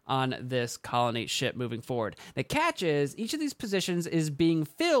on this colony ship moving forward. The catch is each of these positions is being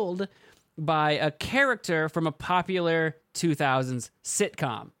filled by a character from a popular 2000s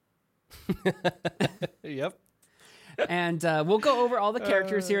sitcom. Yep. And we'll go over all the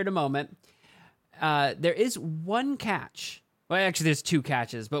characters here in a moment. There is one catch. Well, actually, there's 2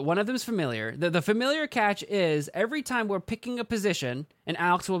 catches, but one of them is familiar. The familiar catch is every time we're picking a position, and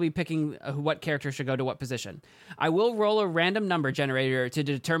Alex will be picking what character should go to what position, I will roll a random number generator to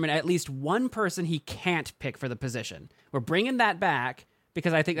determine at least one person he can't pick for the position. We're bringing that back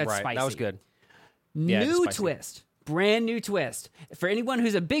because I think that's spicy. That was good. New twist. Brand new twist. For anyone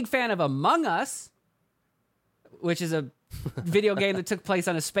who's a big fan of Among Us, which is a video game that took place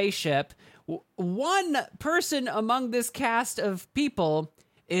on a spaceship, one person among this cast of people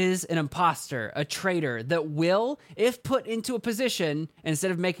is an imposter, a traitor that will, if put into a position,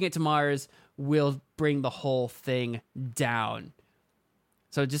 instead of making it to Mars, will bring the whole thing down.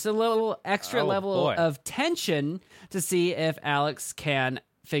 So just a little extra level of tension to see if Alex can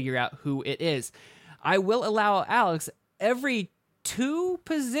figure out who it is. I will allow Alex every 2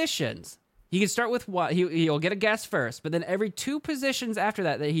 positions. He can start with one. He'll get a guess first, but then every 2 positions after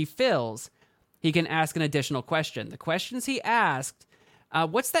that he fills, he can ask an additional question. The questions he asked,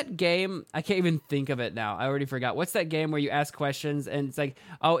 what's that game? I can't even think of it now. I already forgot. What's that game where you ask questions and it's like,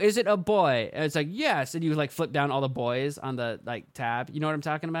 oh, is it a boy? And it's like, yes. And you like flip down all the boys on the like tab. You know what I'm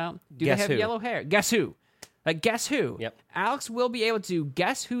talking about? Do they have yellow hair? Guess who? Like, guess who? Yep. Alex will be able to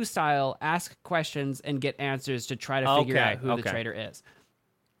guess who style, ask questions, and get answers to try to figure out who the traitor is.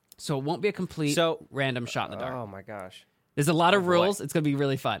 So it won't be a complete random shot in the dark. Oh my gosh. There's a lot of rules. It's going to be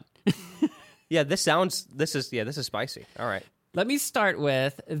really fun. Yeah, this is spicy. All right. Let me start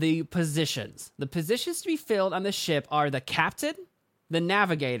with the positions. The positions to be filled on the ship are the captain, the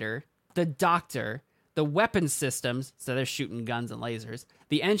navigator, the doctor, the weapons systems, so they're shooting guns and lasers,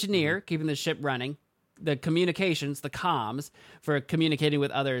 the engineer, keeping the ship running, the communications, the comms, for communicating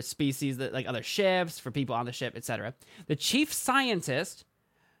with other species, like other ships, for people on the ship, etc. The chief scientist,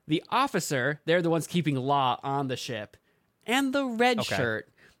 the officer, they're the ones keeping law on the ship, and the red shirt.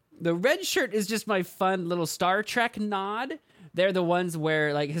 The red shirt is just my fun little Star Trek nod. They're the ones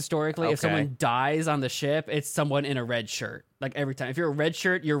where, like, historically, if someone dies on the ship, it's someone in a red shirt. Like, every time. If you're a red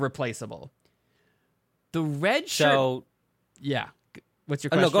shirt, you're replaceable. The red shirt... So... Yeah. What's your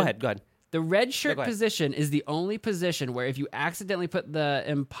question? No, go ahead. The red shirt position is the only position where if you accidentally put the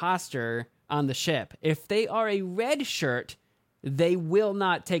imposter on the ship, if they are a red shirt, they will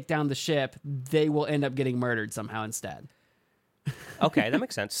not take down the ship. They will end up getting murdered somehow instead. Okay, that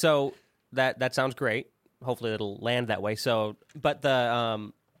makes sense. So that sounds great. Hopefully it'll land that way. So, but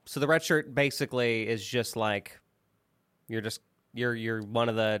the red shirt basically is just like you're one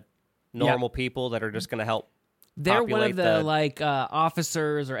of the normal people that are just going to help. They're one of the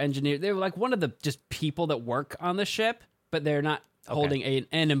officers or engineers. They're like one of the just people that work on the ship, but they're not holding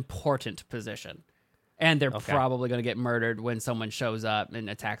an important position. And they're probably going to get murdered when someone shows up and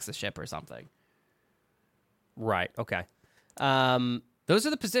attacks the ship or something. Right, okay. Those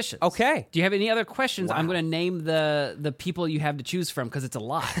are the positions. Okay. Do you have any other questions? Wow. I'm going to name the people you have to choose from because it's a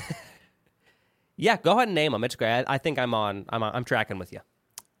lot. Yeah, go ahead and name them. It's great. I think I'm tracking with you.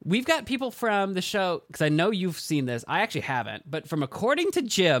 We've got people from the show, because I know you've seen this. I actually haven't. But from According to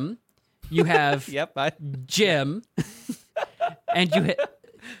Jim, you have Jim, and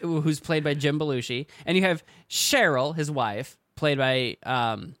who's played by Jim Belushi, and you have Cheryl, his wife, played by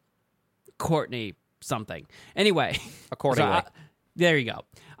Courtney something. Anyway, accordingly, there you go.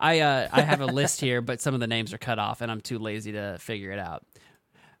 I have a list here, but some of the names are cut off, and I'm too lazy to figure it out.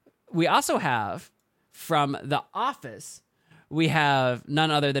 We also have from The Office, we have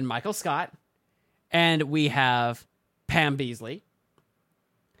none other than Michael Scott, and we have Pam Beesly.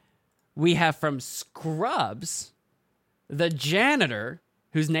 We have from Scrubs, the janitor,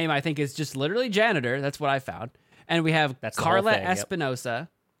 whose name I think is just literally janitor. That's what I found. And we have Carla Espinosa,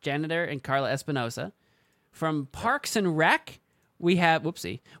 janitor, and Carla Espinosa. From Parks and Rec, we have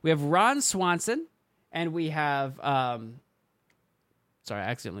Ron Swanson, and we have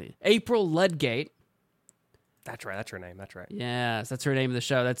April Ludgate. That's right. That's her name. That's right. Yes, that's her name of the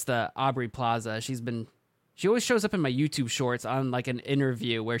show. That's the Aubrey Plaza. She always shows up in my YouTube shorts on like an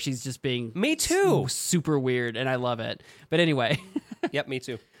interview where she's just being me too super weird, and I love it. But anyway, yep, me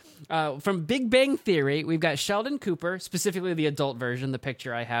too. From Big Bang Theory, we've got Sheldon Cooper, specifically the adult version. The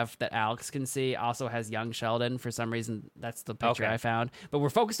picture I have that Alex can see also has young Sheldon. For some reason, that's the picture I found. But we're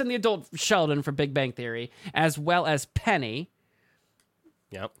focused on the adult Sheldon for Big Bang Theory, as well as Penny.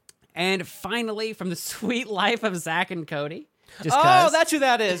 Yep. And finally, from The Sweet Life of Zach and Cody. That's who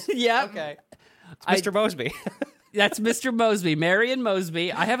that is. Yeah. Okay. It's Mr. Mosby. That's Mr. Mosby, Marion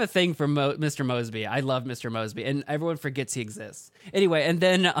Mosby. I have a thing for Mr. Mosby. I love Mr. Mosby, and everyone forgets he exists. Anyway, and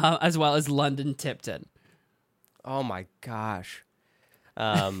then as well as London Tipton. Oh my gosh.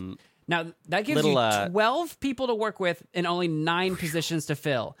 Now, that gives you 12 people to work with and only 9 positions to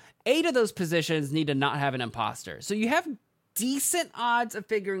fill. 8 of those positions need to not have an imposter. So you have decent odds of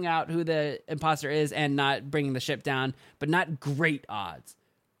figuring out who the imposter is and not bringing the ship down, but not great odds.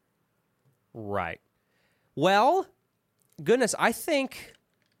 Right. Well, goodness, I think.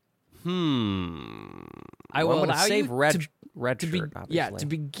 I will allow save you red to shirt. Obviously. To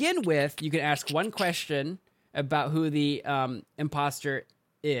begin with, you can ask one question about who the imposter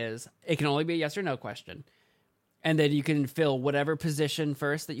is. It can only be a yes or no question, and then you can fill whatever position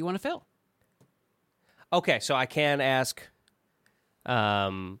first that you want to fill. Okay, so I can ask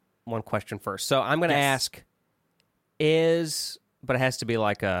one question first. So I'm going to ask: but it has to be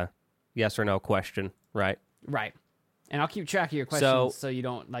like a yes or no question, right? Right. And I'll keep track of your questions so you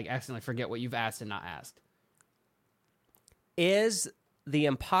don't like accidentally forget what you've asked and not asked. Is the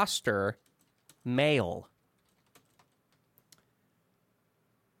imposter male?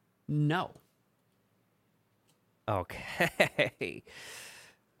 No. Okay.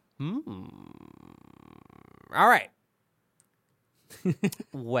 All right.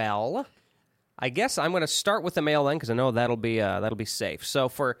 Well, I guess I'm going to start with the male then because I know that'll be safe.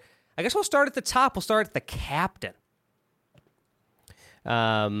 So I guess we'll start at the top. We'll start at the captain.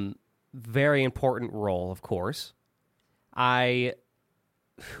 Very important role, of course. Who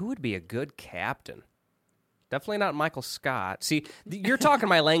would be a good captain? Definitely not Michael Scott. See, you're talking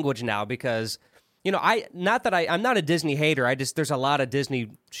my language now because, I'm not a Disney hater. There's a lot of Disney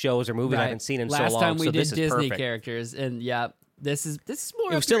shows or movies I haven't seen in so long. Last time we did Disney perfect. Characters, and this is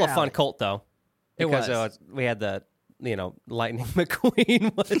more. It was still a fun cult though. Because it was. We had the Lightning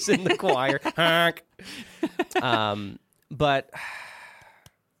McQueen was in the choir. But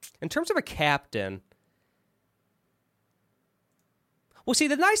in terms of a captain, well, see,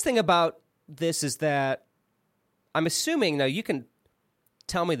 the nice thing about this is that I'm assuming, now you can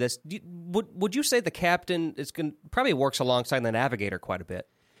tell me this, would you say the captain probably works alongside the navigator quite a bit?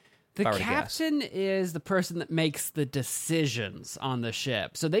 The captain is the person that makes the decisions on the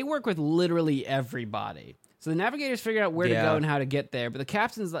ship. So they work with literally everybody. So the navigators figure out where to go and how to get there. But the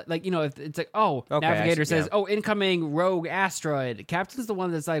captain's like, if it's like, navigator says, incoming rogue asteroid. The captain's the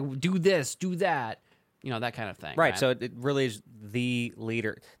one that's like, do this, do that. That kind of thing. Right, so it really is the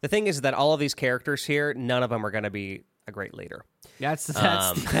leader. The thing is that all of these characters here, none of them are going to be a great leader. That's the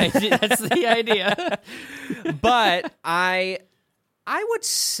idea. That's the idea. But I would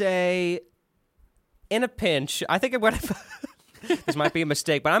say, in a pinch, I think I'm going to... This might be a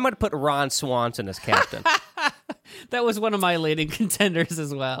mistake, but I'm going to put Ron Swanson as captain. That was one of my leading contenders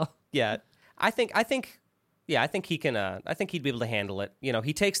as well. Yeah, I think he can. I think he'd be able to handle it.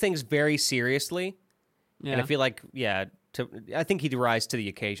 He takes things very seriously, and I feel like, I think he'd rise to the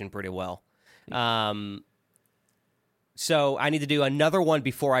occasion pretty well. So I need to do another one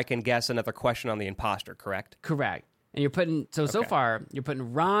before I can guess another question on the imposter, correct? Correct. And you're putting so far you're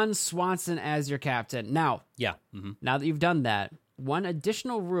putting Ron Swanson as your captain. Now, now that you've done that, one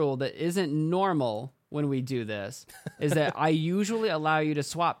additional rule that isn't normal when we do this is that I usually allow you to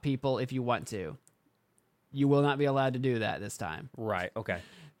swap people if you want to. You will not be allowed to do that this time. Right. Okay.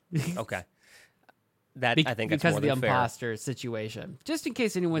 Okay. That I think because it's more of the than fair. imposter situation. Just in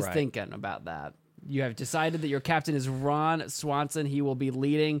case anyone's thinking about that. You have decided that your captain is Ron Swanson. He will be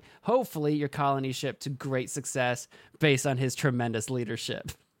leading, hopefully, your colony ship to great success based on his tremendous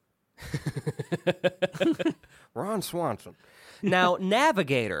leadership. Ron Swanson. Now,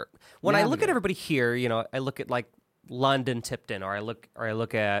 navigator. When I look at everybody here, I look at like London Tipton, or I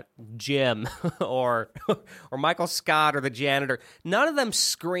look at Jim, or Michael Scott, or the janitor. None of them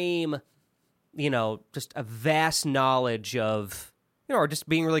scream, just a vast knowledge of. Or just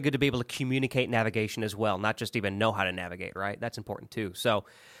being really good to be able to communicate navigation as well, not just even know how to navigate, right? That's important too. So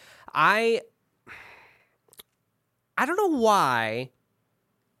I don't know why,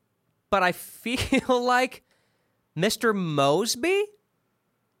 but I feel like Mr. Mosby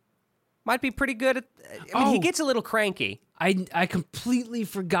might be pretty good at... he gets a little cranky. I completely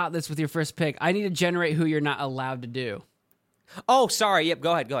forgot this with your first pick. I need to generate who you're not allowed to do. Oh, sorry. Yep,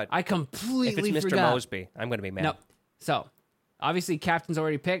 go ahead. I completely forgot. If it's Mr. Mosby, I'm going to be mad. No. So... obviously, captain's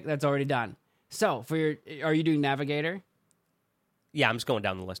already picked. That's already done. So, are you doing navigator? Yeah, I'm just going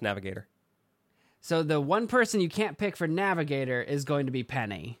down the list. Navigator. So, the one person you can't pick for navigator is going to be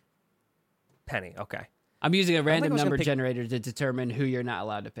Penny. Penny, okay. I'm using a random number generator to determine who you're not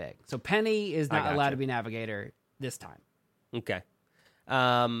allowed to pick. So, Penny is not allowed to be navigator this time. Okay.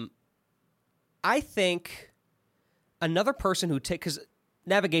 I think another person who because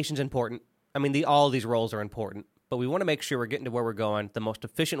navigation's important. I mean, all of these roles are important. But we want to make sure we're getting to where we're going the most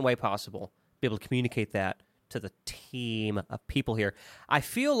efficient way possible, be able to communicate that to the team of people here. I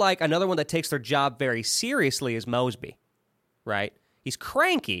feel like another one that takes their job very seriously is Mosby, right? He's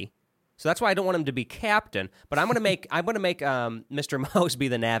cranky, so that's why I don't want him to be captain, but I'm going to make Mr. Mosby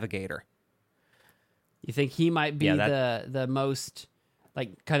the navigator. You think he might be the most,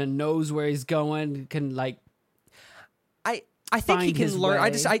 like, kind of knows where he's going, can, like, I think he can learn.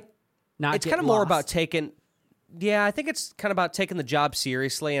 It's kind of more about taking... Yeah, I think it's kind of about taking the job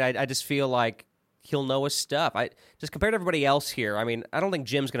seriously, and I just feel like he'll know his stuff. Just compared to everybody else here, I mean, I don't think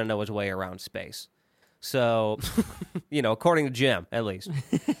Jim's going to know his way around space. So, according to Jim, at least.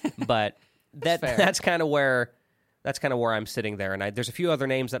 But that's kind of where I'm sitting there. And there's a few other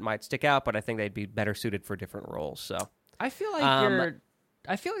names that might stick out, but I think they'd be better suited for different roles. So I feel like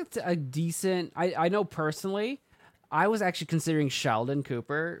it's a decent. I know personally. I was actually considering Sheldon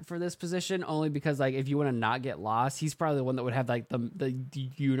Cooper for this position only because, like, if you want to not get lost, he's probably the one that would have, like, the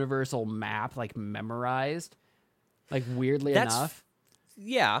universal map, like, memorized, like, weirdly enough.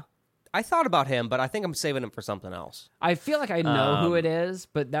 Yeah. I thought about him, but I think I'm saving him for something else. I feel like I know who it is,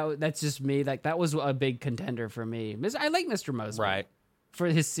 but that's just me. Like, that was a big contender for me. I like Mr. Mosby. Right. For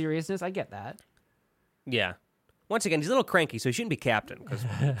his seriousness, I get that. Yeah. Once again, he's a little cranky, so he shouldn't be captain.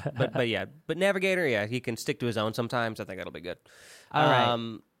 But navigator, yeah, he can stick to his own sometimes. I think that'll be good. All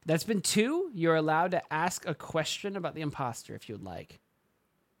right. That's been 2. You're allowed to ask a question about the imposter if you'd like.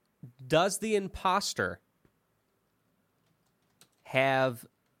 Does the imposter have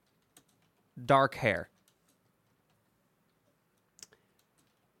dark hair?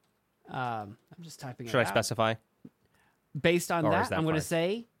 I'm just typing it out. Should I specify? Based on that, I'm going to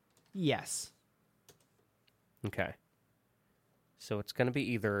say yes. Okay. So it's going to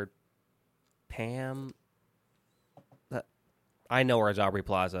be either Pam... I know her as Aubrey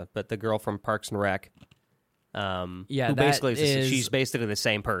Plaza, but the girl from Parks and Rec. Who basically she's basically the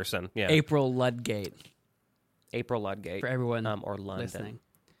same person. Yeah. April Ludgate. For everyone or London. Listening.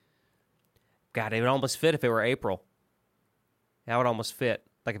 God, it would almost fit if it were April. That would almost fit.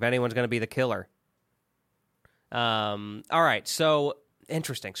 Like if anyone's going to be the killer. All right, so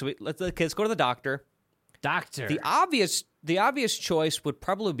interesting. So let's go to the doctor. The obvious choice would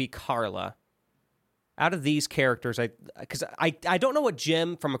probably be Carla. Out of these characters, because I don't know what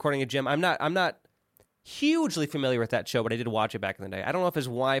Jim, from according to Jim, I'm not hugely familiar with that show, but I did watch it back in the day. I don't know if his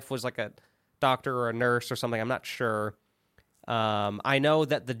wife was like a doctor or a nurse or something. I'm not sure. I know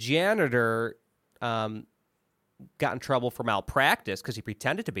that the janitor got in trouble for malpractice because he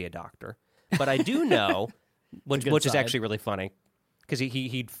pretended to be a doctor. But I do know, which is actually really funny, because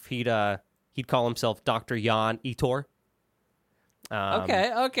he'd call himself Dr. Jan Itor.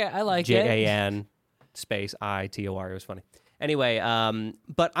 Okay, I like it. Jan space Itor. It was funny. Anyway,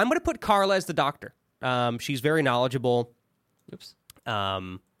 but I'm going to put Carla as the doctor. She's very knowledgeable. Oops.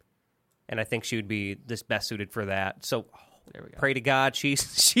 And I think she would be this best suited for that. So There we go. pray to God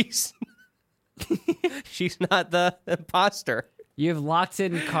she's she's not the imposter. You've locked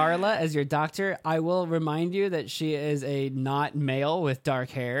in Carla as your doctor. I will remind you that she is a not male with dark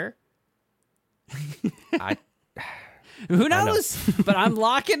hair. Who knows? But I'm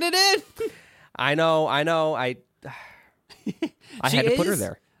locking it in. I know. I had to put her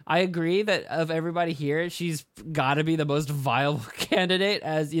there. I agree that of everybody here, she's got to be the most viable candidate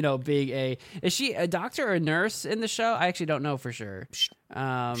as, being is she a doctor or a nurse in the show? I actually don't know for sure.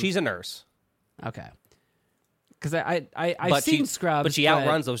 She's a nurse. Okay. Because I've seen Scrubs. But she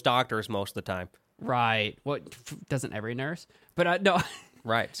outruns those doctors most of the time. Right. What doesn't every nurse? But no.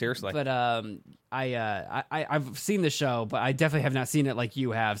 Right. Seriously. But I've seen the show, but I definitely have not seen it like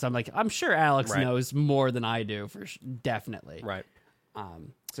you have. So I'm sure Alex knows more than I do definitely. Right.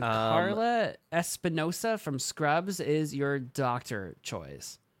 So Carla Espinosa from Scrubs is your doctor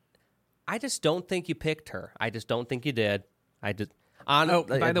choice. I just don't think you picked her. I just don't think you did. By the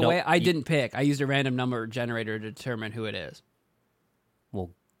way, I didn't pick. I used a random number generator to determine who it is. Well,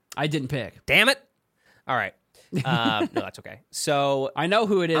 I didn't pick. Damn it! All right. No, that's okay. So I know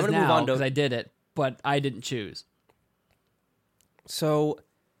who it is now because I did it, but I didn't choose. So,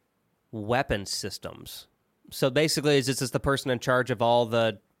 weapon systems. So basically, is this the person in charge of all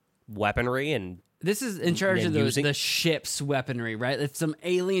the weaponry and? This is in charge of the ship's weaponry, right? If some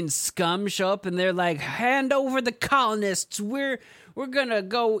alien scum show up and they're like, "Hand over the colonists, we're gonna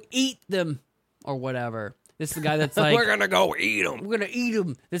go eat them," or whatever. This is the guy that's like, "We're gonna go eat them. We're gonna eat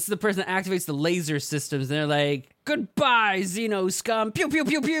them." This is the person that activates the laser systems, and they're like, "Goodbye, Xeno scum!" Pew pew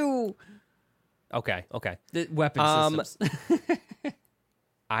pew pew. Okay. The weapon systems.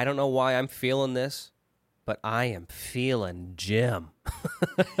 I don't know why I'm feeling this, but I am feeling Jim.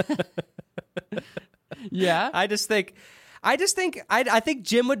 Yeah, I think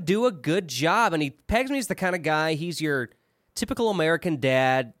Jim would do a good job, and he pegs me as the kind of guy. He's your typical American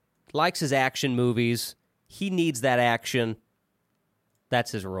dad, likes his action movies. He needs that action.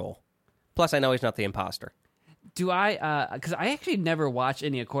 That's his role. Plus, I know he's not the imposter. Do I? Because I actually never watched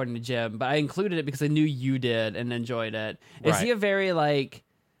any According to Jim, but I included it because I knew you did and enjoyed it. Is he a very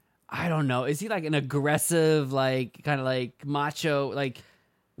I don't know? Is he like an aggressive, kind of macho,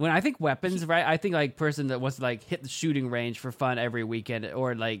 When I think weapons, right? I think person that wants to hit the shooting range for fun every weekend,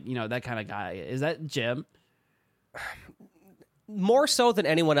 or that kind of guy. Is that Jim? More so than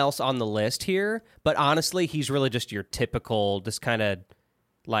anyone else on the list here, but honestly, he's really just your typical, just kind of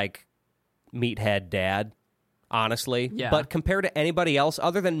meathead dad. Honestly, yeah. But compared to anybody else,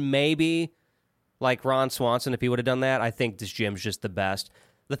 other than maybe Ron Swanson, if he would have done that, I think this Jim's just the best.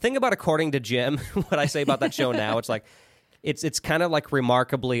 The thing about According to Jim, what I say about that show now, it's kind of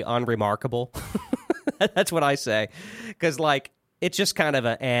remarkably unremarkable. That's what I say. Because, it's just kind of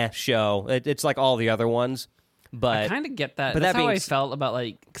a show. It's like all the other ones. But I kind of get that. But that's how I felt about,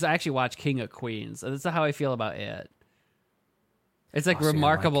 because I actually watched King of Queens. That's how I feel about it. It's,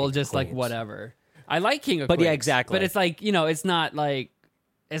 remarkable, just whatever. I like King of Queens. But, yeah, exactly. But it's, it's not,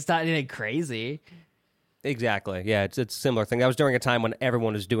 it's not anything crazy. Exactly. Yeah, it's a similar thing. That was during a time when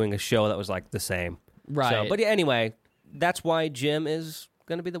everyone was doing a show that was, the same. Right. So, but, yeah, anyway, that's why Jim is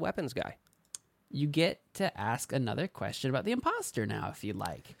going to be the weapons guy. You get to ask another question about the imposter now, if you'd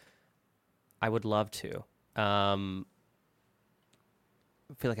like. I would love to. I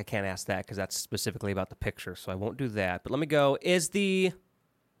feel like I can't ask that because that's specifically about the picture, so I won't do that. But let me go.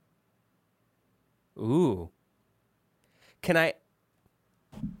 Can I...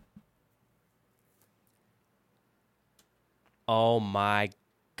 Oh, my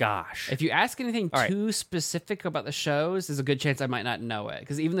gosh. If you ask anything too specific about the shows, there's a good chance I might not know it.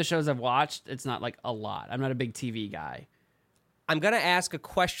 Because even the shows I've watched, it's not a lot. I'm not a big TV guy. I'm going to ask a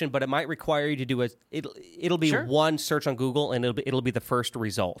question, but it might require you to do it'll be one search on Google, and it'll be the first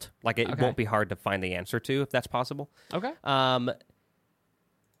result. It won't be hard to find the answer to, if that's possible. Okay.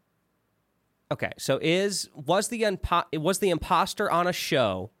 Okay, so was the imposter on a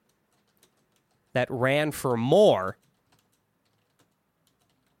show that ran for more...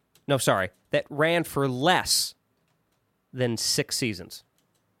 No, sorry, that ran for less than 6 seasons?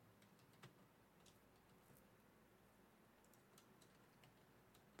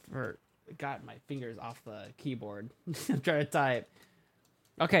 Got my fingers off the keyboard. I'm trying to type.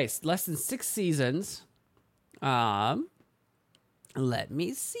 Okay, less than 6 seasons. Let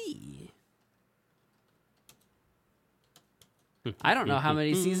me see. I don't know how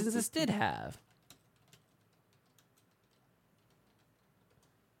many seasons this did have.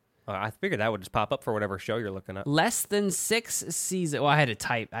 I figured that would just pop up for whatever show you're looking at. Less than 6 seasons. Well, I had to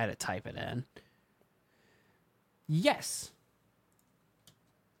type it in. Yes.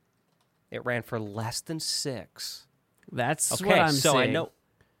 It ran for less than 6. That's okay, what I'm so saying. I know.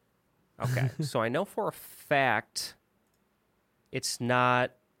 Okay, so I know for a fact it's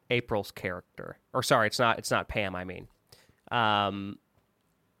not April's character. Or sorry, it's not Pam, I mean.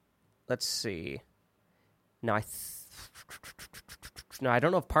 Let's see. No, I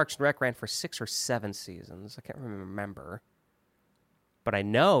don't know if Parks and Rec ran for 6 or 7 seasons. I can't remember. But I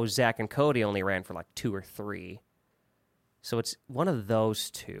know Zach and Cody only ran for like 2 or 3. So it's one of those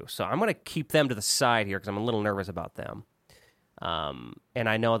two. So I'm going to keep them to the side here because I'm a little nervous about them. And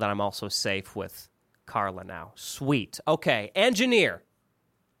I know that I'm also safe with Carla now. Sweet. Okay, engineer.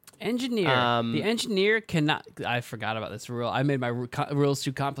 The engineer cannot... I forgot about this rule. I made my rules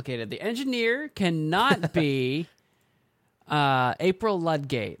too complicated. The engineer cannot be April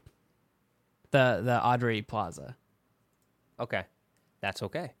Ludgate, the Audrey Plaza. Okay. That's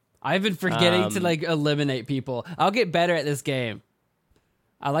okay. I've been forgetting to eliminate people. I'll get better at this game.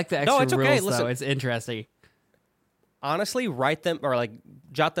 I like the extra rules, though. It's interesting. Honestly, write them or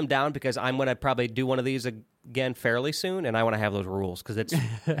jot them down because I'm going to probably do one of these again fairly soon, and I want to have those rules because it's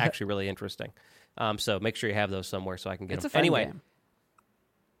actually really interesting. So make sure you have those somewhere so I can get them. It's a fun game.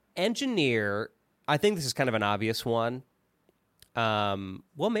 Engineer, I think this is kind of an obvious one.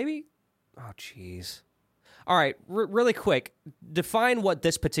 Well, maybe... Oh, jeez. All right, really quick, define what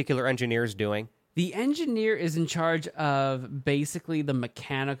this particular engineer is doing. The engineer is in charge of basically the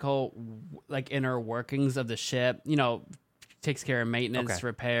mechanical, inner workings of the ship. Takes care of maintenance,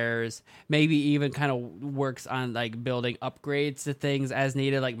 repairs, maybe even kind of works on building upgrades to things as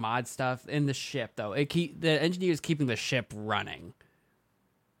needed, like mod stuff in the ship. Though the engineer is keeping the ship running.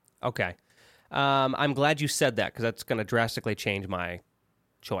 Okay, I'm glad you said that because that's going to drastically change my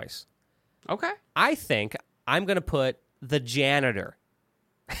choice. Okay, I think I'm going to put the janitor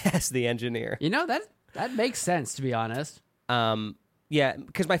as the engineer. That makes sense, to be honest. Yeah,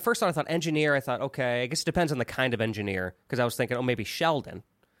 because my first thought, I thought engineer. I thought, okay, I guess it depends on the kind of engineer. Because I was thinking, oh, maybe Sheldon.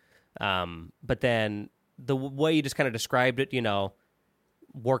 But then the way you just kind of described it,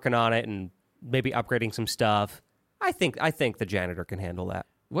 working on it and maybe upgrading some stuff. I think the janitor can handle that.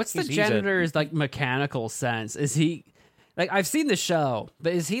 What's the janitor's mechanical sense? Is he I've seen the show,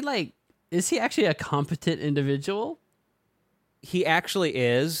 but is he actually a competent individual? He actually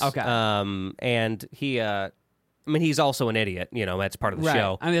is. Okay. And he he's also an idiot, that's part of the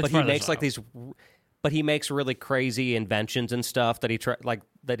show. But he makes he makes really crazy inventions and stuff that he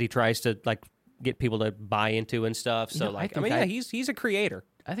tries to get people to buy into and stuff. So he's a creator.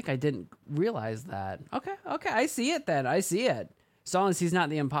 I think I didn't realize that. Okay, I see it then. I see it. As long as he's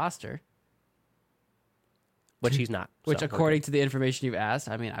not the imposter. Which he's not. Which, according to the information you've asked,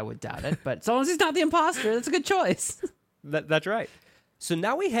 I would doubt it. But as long as he's not the imposter, that's a good choice. That's right. So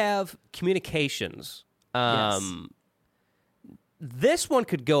now we have communications. Yes. This one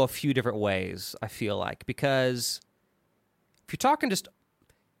could go a few different ways, I feel like, because if you're talking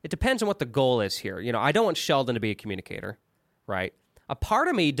it depends on what the goal is here. I don't want Sheldon to be a communicator, right? A part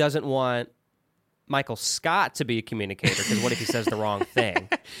of me doesn't want Michael Scott to be a communicator because what if he says the wrong thing?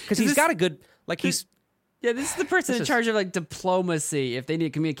 Because he's got a good, he's... Yeah, this is the person in charge of diplomacy if they need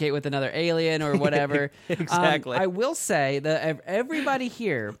to communicate with another alien or whatever. Exactly. I will say that everybody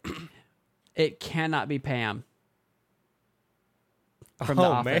here, it cannot be Pam from The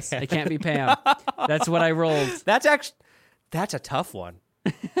Office. Man. It can't be Pam. That's what I rolled. That's a tough one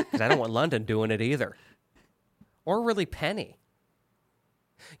because I don't want London doing it either, or really Penny.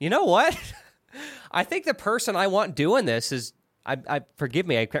 You know what? I think the person I want doing this is I forgive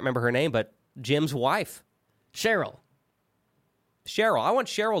me, I can't remember her name, but Jim's wife. Cheryl. I want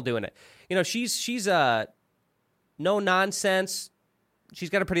Cheryl doing it. She's no nonsense. She's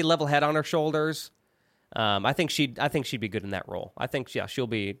got a pretty level head on her shoulders. I think she'd be good in that role. I think she'll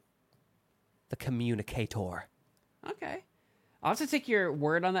be the communicator. Okay. I'll have to take your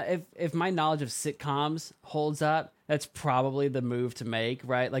word on that. If my knowledge of sitcoms holds up, that's probably the move to make,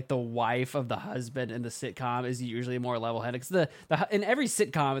 right? The wife of the husband in the sitcom is usually more level-headed. Because in every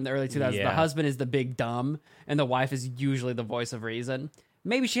sitcom in the early 2000s, the husband is the big dumb, and the wife is usually the voice of reason.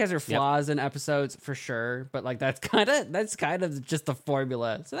 Maybe she has her flaws in episodes for sure, but that's kind of just the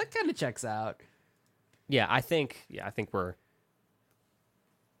formula. So that kind of checks out. Yeah, I think we're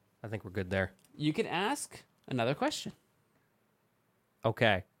good there. You can ask another question.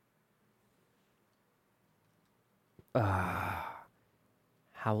 Okay. How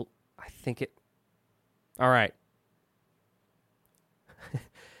I think it. All right.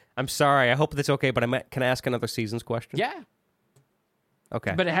 I'm sorry. I hope that's okay, but can I ask another seasons question? Yeah.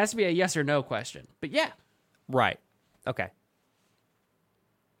 Okay. But it has to be a yes or no question. But yeah. Right. Okay.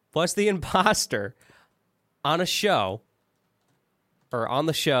 Was the imposter on the show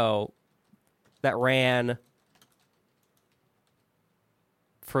that ran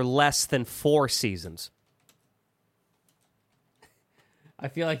for less than 4 seasons? I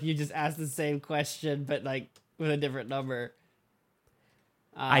feel like you just asked the same question, but like with a different number.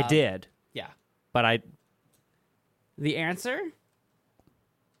 I did. Yeah. But The answer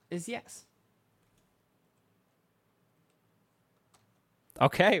is yes.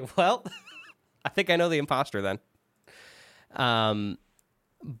 Okay, well, I think I know the imposter then.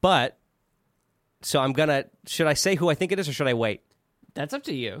 But, so should I say who I think it is or should I wait? That's up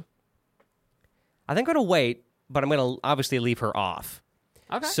to you. I think I'm going to wait, but I'm going to obviously leave her off.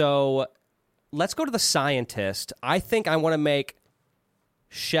 Okay. So let's go to the scientist. I think I want to make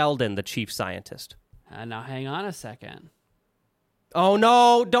Sheldon the chief scientist. Now hang on a second. Oh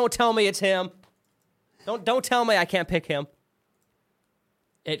no! Don't tell me it's him. Don't tell me I can't pick him.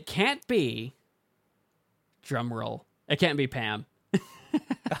 It can't be. Drum roll. It can't be Pam.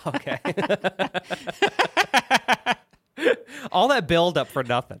 Okay. All that build up for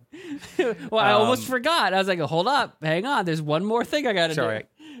nothing. Well, I almost forgot. I was like, hold up, hang on. There's one more thing I got to do.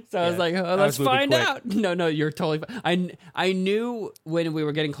 So I was like, let's find out. No, you're totally fine. I knew when we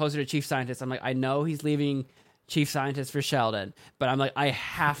were getting closer to Chief Scientist, I'm like, I know he's leaving Chief Scientist for Sheldon, but I'm like, I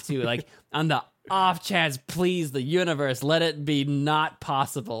have to, like, on the off chance, please, the universe, let it be not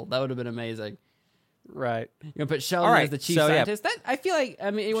possible. That would have been amazing. Right. You're going to put Sheldon right, as the Chief Scientist? That I feel like, I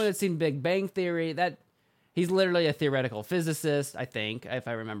mean, anyone that's seen Big Bang Theory, that he's literally a theoretical physicist, I think, if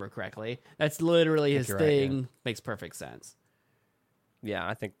I remember correctly. That's literally his thing. Right, yeah. Makes perfect sense. Yeah,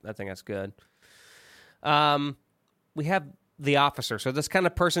 I think that's good. We have the officer. So this kind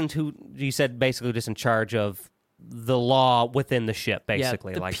of person who you said basically just in charge of the law within the ship,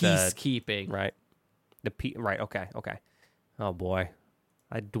 basically. Yeah, the like peacekeeping. Right. Right, okay. Oh, boy.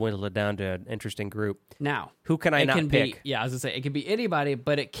 I dwindled it down to an interesting group. Now, who can I not pick? I was going to say, it can be anybody,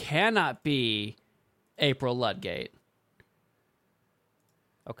 but it cannot be April Ludgate.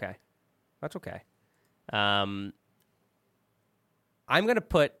 Okay. That's okay. I'm going to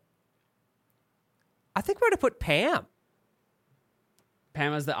put... I think we're going to put Pam.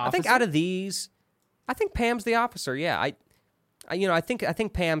 Pam as the officer? I think out of these... I think Pam's the officer, yeah. I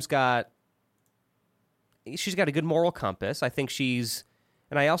think Pam's got... She's got a good moral compass. I think she's...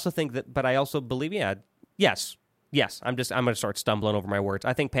 And I also think that... But I also believe, yes. I'm going to start stumbling over my words.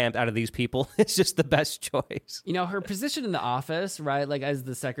 I think Pam, out of these people, is just the best choice. You know, her position in the office, right? Like as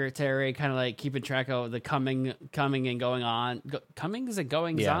the secretary, kind of like keeping track of the coming and going on. Coming? Is it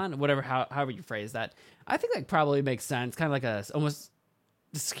goings on? Whatever, however you phrase that. I think that probably makes sense. Kind of like almost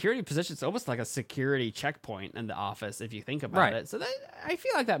the security position. It's almost like a security checkpoint in the office if you think about it. So I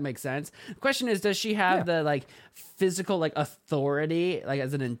feel like that makes sense. The question is, does she have the like physical like authority, like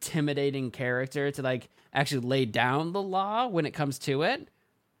as an intimidating character to like actually lay down the law when it comes to it?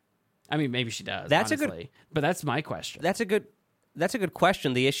 I mean, maybe she does. But that's my question. That's a good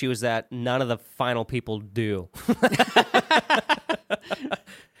question. The issue is that none of the final people do,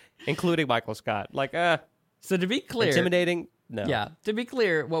 including Michael Scott. Like, so to be clear, intimidating. No. Yeah. To be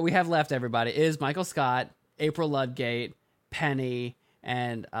clear, what we have left, everybody, is Michael Scott, April Ludgate, Penny,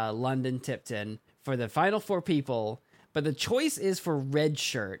 and London Tipton for the final 4 people. But the choice is for Red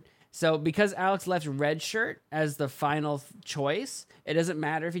Shirt. So because Alex left Red Shirt as the final choice, it doesn't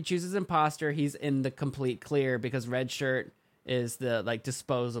matter if he chooses imposter. He's in the complete clear because Red Shirt is the like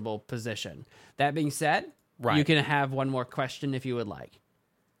disposable position. That being said, you can have one more question if you would like.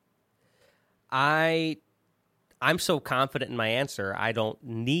 I'm so confident in my answer, I don't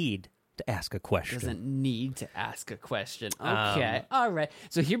need to ask a question. Doesn't need to ask a question. Okay. All right.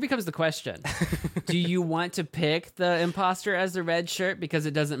 So here becomes the question. Do you want to pick the imposter as the Red Shirt because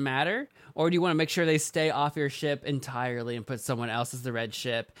it doesn't matter? Or do you want to make sure they stay off your ship entirely and put someone else as the Red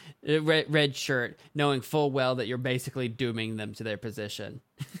Shirt, knowing full well that you're basically dooming them to their position?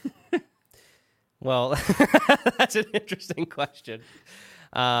 Well, that's an interesting question.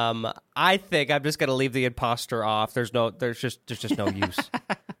 I think I'm just going to leave the imposter off. There's just no use.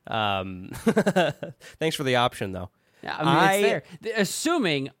 Thanks for the option, though. Yeah, I mean, it's there.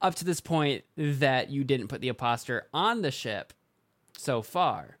 Assuming up to this point that you didn't put the imposter on the ship so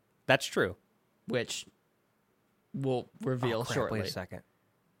far. That's true. Which we'll reveal shortly. Wait a second.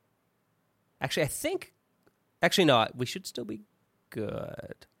 Actually, no, we should still be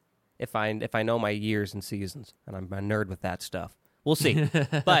good if I know my years and seasons, and I'm a nerd with that stuff. We'll see.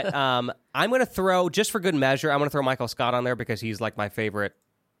 But I'm going to throw, just for good measure, I'm going to throw Michael Scott on there because he's like my favorite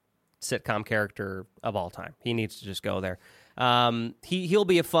sitcom character of all time. He needs to just go there. He'll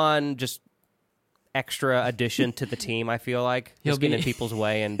be a fun, just extra addition to the team, I feel like. He'll be in people's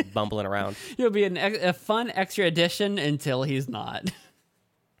way and bumbling around. He'll be a fun extra addition until he's not.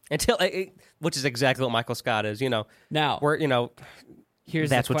 Which is exactly what Michael Scott is, Now, here's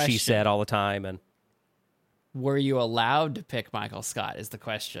that's the what question. she said all the time. And were you allowed to pick Michael Scott is the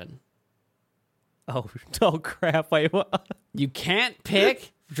question. oh crap! Wait, what? You can't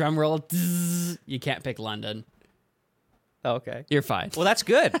pick, drum roll, you can't pick London. Okay. You're fine. Well, that's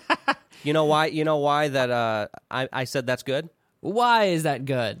good. You know why? You know why that I said that's good? Why is that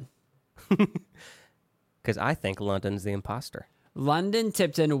good? Because I think London's the imposter. London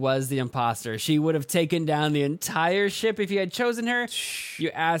Tipton was the imposter. She would have taken down the entire ship if you had chosen her. You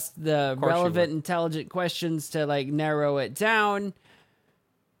asked the relevant, intelligent questions to narrow it down,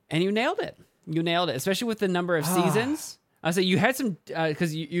 and you nailed it. You nailed it, especially with the number of seasons. I say you had some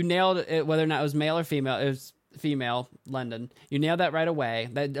because you nailed it whether or not it was male or female. It was female, London. You nailed that right away.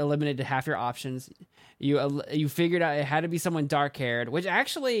 That eliminated half your options. You figured out it had to be someone dark haired, which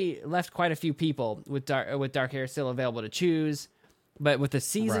actually left quite a few people with dark hair still available to choose. But with the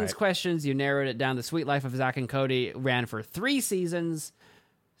seasons questions, you narrowed it down. The Sweet Life of Zach and Cody ran for 3 seasons.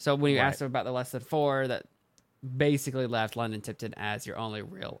 So when you asked them about the less than 4, that basically left London Tipton as your only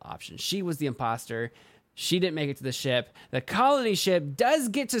real option. She was the imposter. She didn't make it to the ship. The colony ship does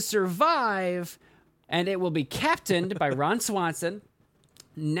get to survive, and it will be captained by Ron Swanson,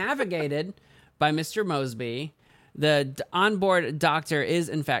 navigated by Mr. Mosby. The onboard doctor is,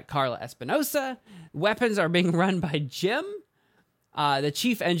 in fact, Carla Espinosa. Weapons are being run by Jim. The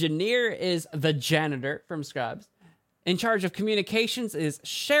chief engineer is the janitor from Scrubs. In charge of communications is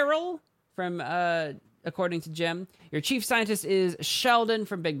Cheryl from, according to Jim. Your chief scientist is Sheldon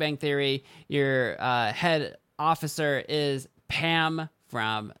from Big Bang Theory. Your head officer is Pam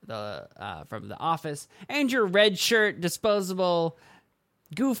from the Office, and your red shirt disposable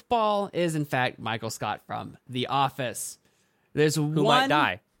goofball is in fact Michael Scott from The Office. There's who might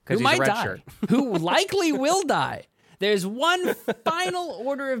die because he's a red shirt. Who likely will die. There's one final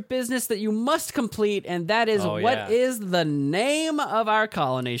order of business that you must complete, and that is what is the name of our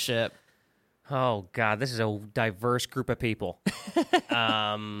colony ship? Oh, God, this is a diverse group of people.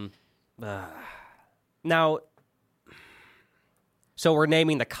 Now, so we're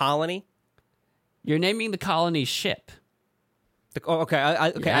naming the colony? You're naming the colony ship. Okay.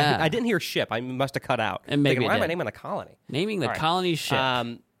 I didn't hear ship. I must have cut out. And maybe why am I naming the colony? Naming the colony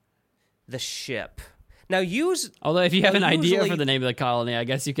ship. The ship. Now although if you have an idea for the name of the colony, I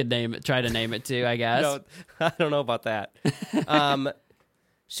guess you could try to name it too, I guess. No, I don't know about that.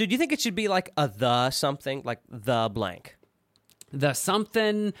 So do you think it should be like a the something, like the blank? The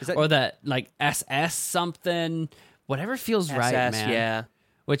something, or the SS something, whatever feels SS, right, man. Yeah.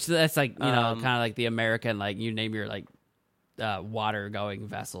 Which that's kind of like the American, you name your water going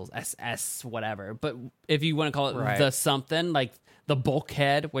vessels, SS whatever. But if you want to call it the something, like the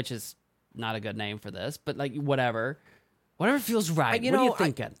bulkhead, which is not a good name for this, but whatever feels right. What are you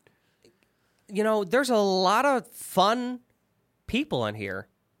thinking? There's a lot of fun people in here.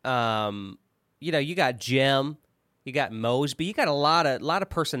 You got Jim, you got Mosby, you got a lot of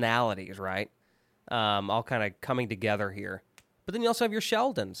personalities, right? All kind of coming together here. But then you also have your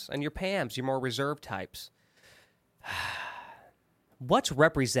Sheldons and your Pams, your more reserved types. What's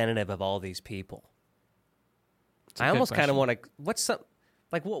representative of all these people? I almost kind of want to.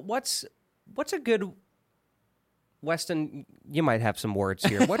 What's a good Weston? You might have some words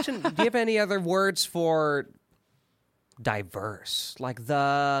here. Do you have any other words for diverse?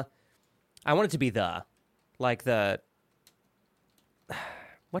 I want it to be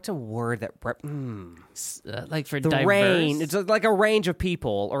what's a word that for the diverse? range? It's like a range of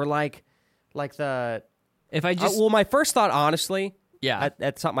people, or like the. If I just my first thought, honestly, at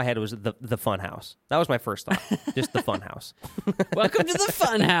the top of my head was the fun house. That was my first thought, just the fun house. Welcome to the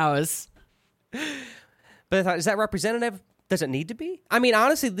fun house. But I thought, is that representative? Does it need to be? I mean,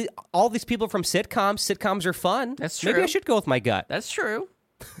 honestly, all these people from sitcoms are fun. That's true. Maybe I should go with my gut. That's true.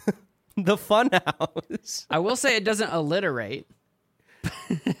 The fun house. I will say it doesn't alliterate.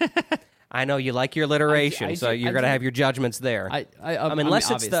 I know you like your alliteration, so you're going to have your judgments there. Unless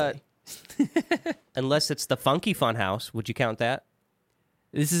it's the funky fun house, would you count that?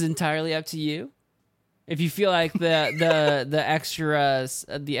 This is entirely up to you. If you feel like the extra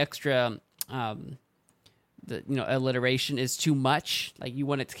alliteration is too much, like you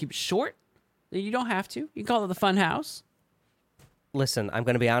want it to keep it short, then you don't have to. You can call it the fun house. Listen, I'm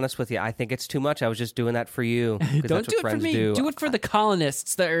going to be honest with you. I think it's too much. I was just doing that for you. Don't do it for me. Do it for the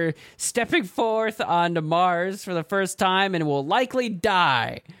colonists that are stepping forth onto Mars for the first time and will likely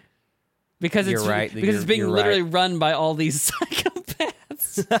die. Because it's being literally run by all these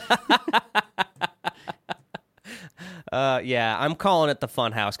psychopaths. Yeah, I'm calling it the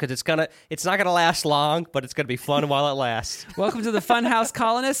Fun House because it's not gonna last long, but it's gonna be fun while it lasts. Welcome to the Funhouse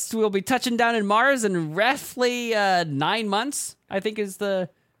Colonists. We'll be touching down in Mars in roughly 9 months, I think is the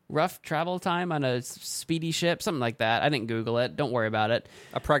rough travel time on a speedy ship, something like that. I didn't Google it. Don't worry about it.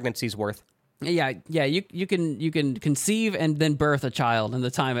 A pregnancy's worth. Yeah. You can conceive and then birth a child in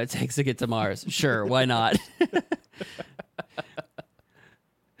the time it takes to get to Mars. Sure, why not?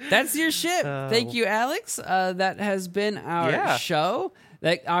 That's your ship. Thank you, Alex. That has been our show.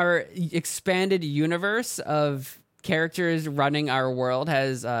 Like our expanded universe of characters running our world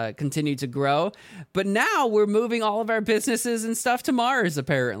has continued to grow, but now we're moving all of our businesses and stuff to Mars.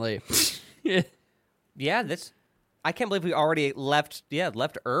 Apparently, yeah. I can't believe we already left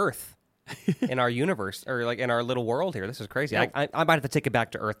Earth in our universe or like in our little world here. This is crazy. Yeah. I might have to take it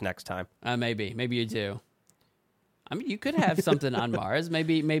back to Earth next time. Maybe you do. I mean, you could have something on Mars.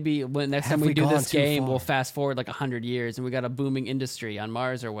 Maybe when next time we do this game, we'll fast forward like 100 years and we got a booming industry on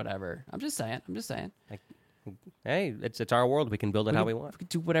Mars or whatever. I'm just saying. Hey, it's our world. We can build it how we want. We can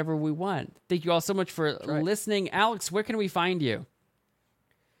do whatever we want. Thank you all so much for listening. Alex, where can we find you?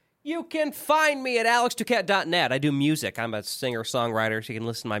 You can find me at alexduquette.net. I do music. I'm a singer-songwriter, so you can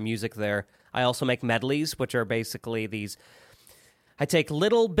listen to my music there. I also make medleys, which are basically these... I take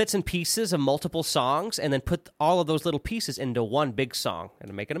little bits and pieces of multiple songs and then put all of those little pieces into one big song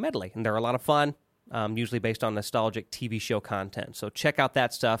and make it a medley. And they're a lot of fun, usually based on nostalgic TV show content. So check out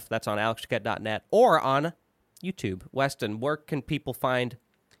that stuff. That's on alexduquette.net or on YouTube. Weston, where can people find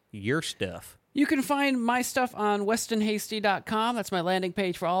your stuff? You can find my stuff on westonhasty.com. That's my landing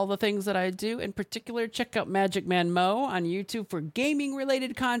page for all the things that I do. In particular, check out Magic Man Mo on YouTube for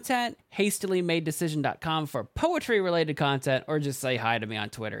gaming-related content, hastilymadedecision.com for poetry-related content, or just say hi to me on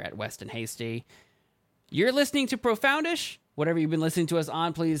Twitter at westonhasty. You're listening to Profoundish. Whatever you've been listening to us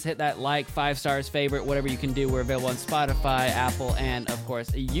on, please hit that like, 5 stars, favorite, whatever you can do. We're available on Spotify, Apple, and, of course,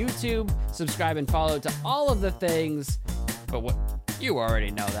 YouTube. Subscribe and follow to all of the things. But what... You already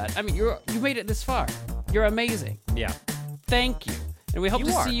know that. I mean, you made it this far. You're amazing. Yeah. Thank you. And we hope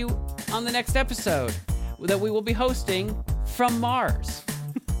to see you on the next episode that we will be hosting from Mars.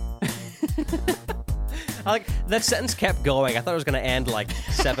 That sentence kept going. I thought it was going to end like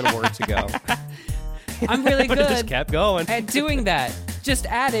 7 words ago. I'm really but good it just kept going. at doing that. Just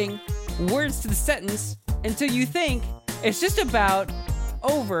adding words to the sentence until you think it's just about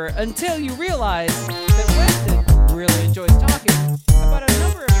over until you realize that Weston really enjoys talking.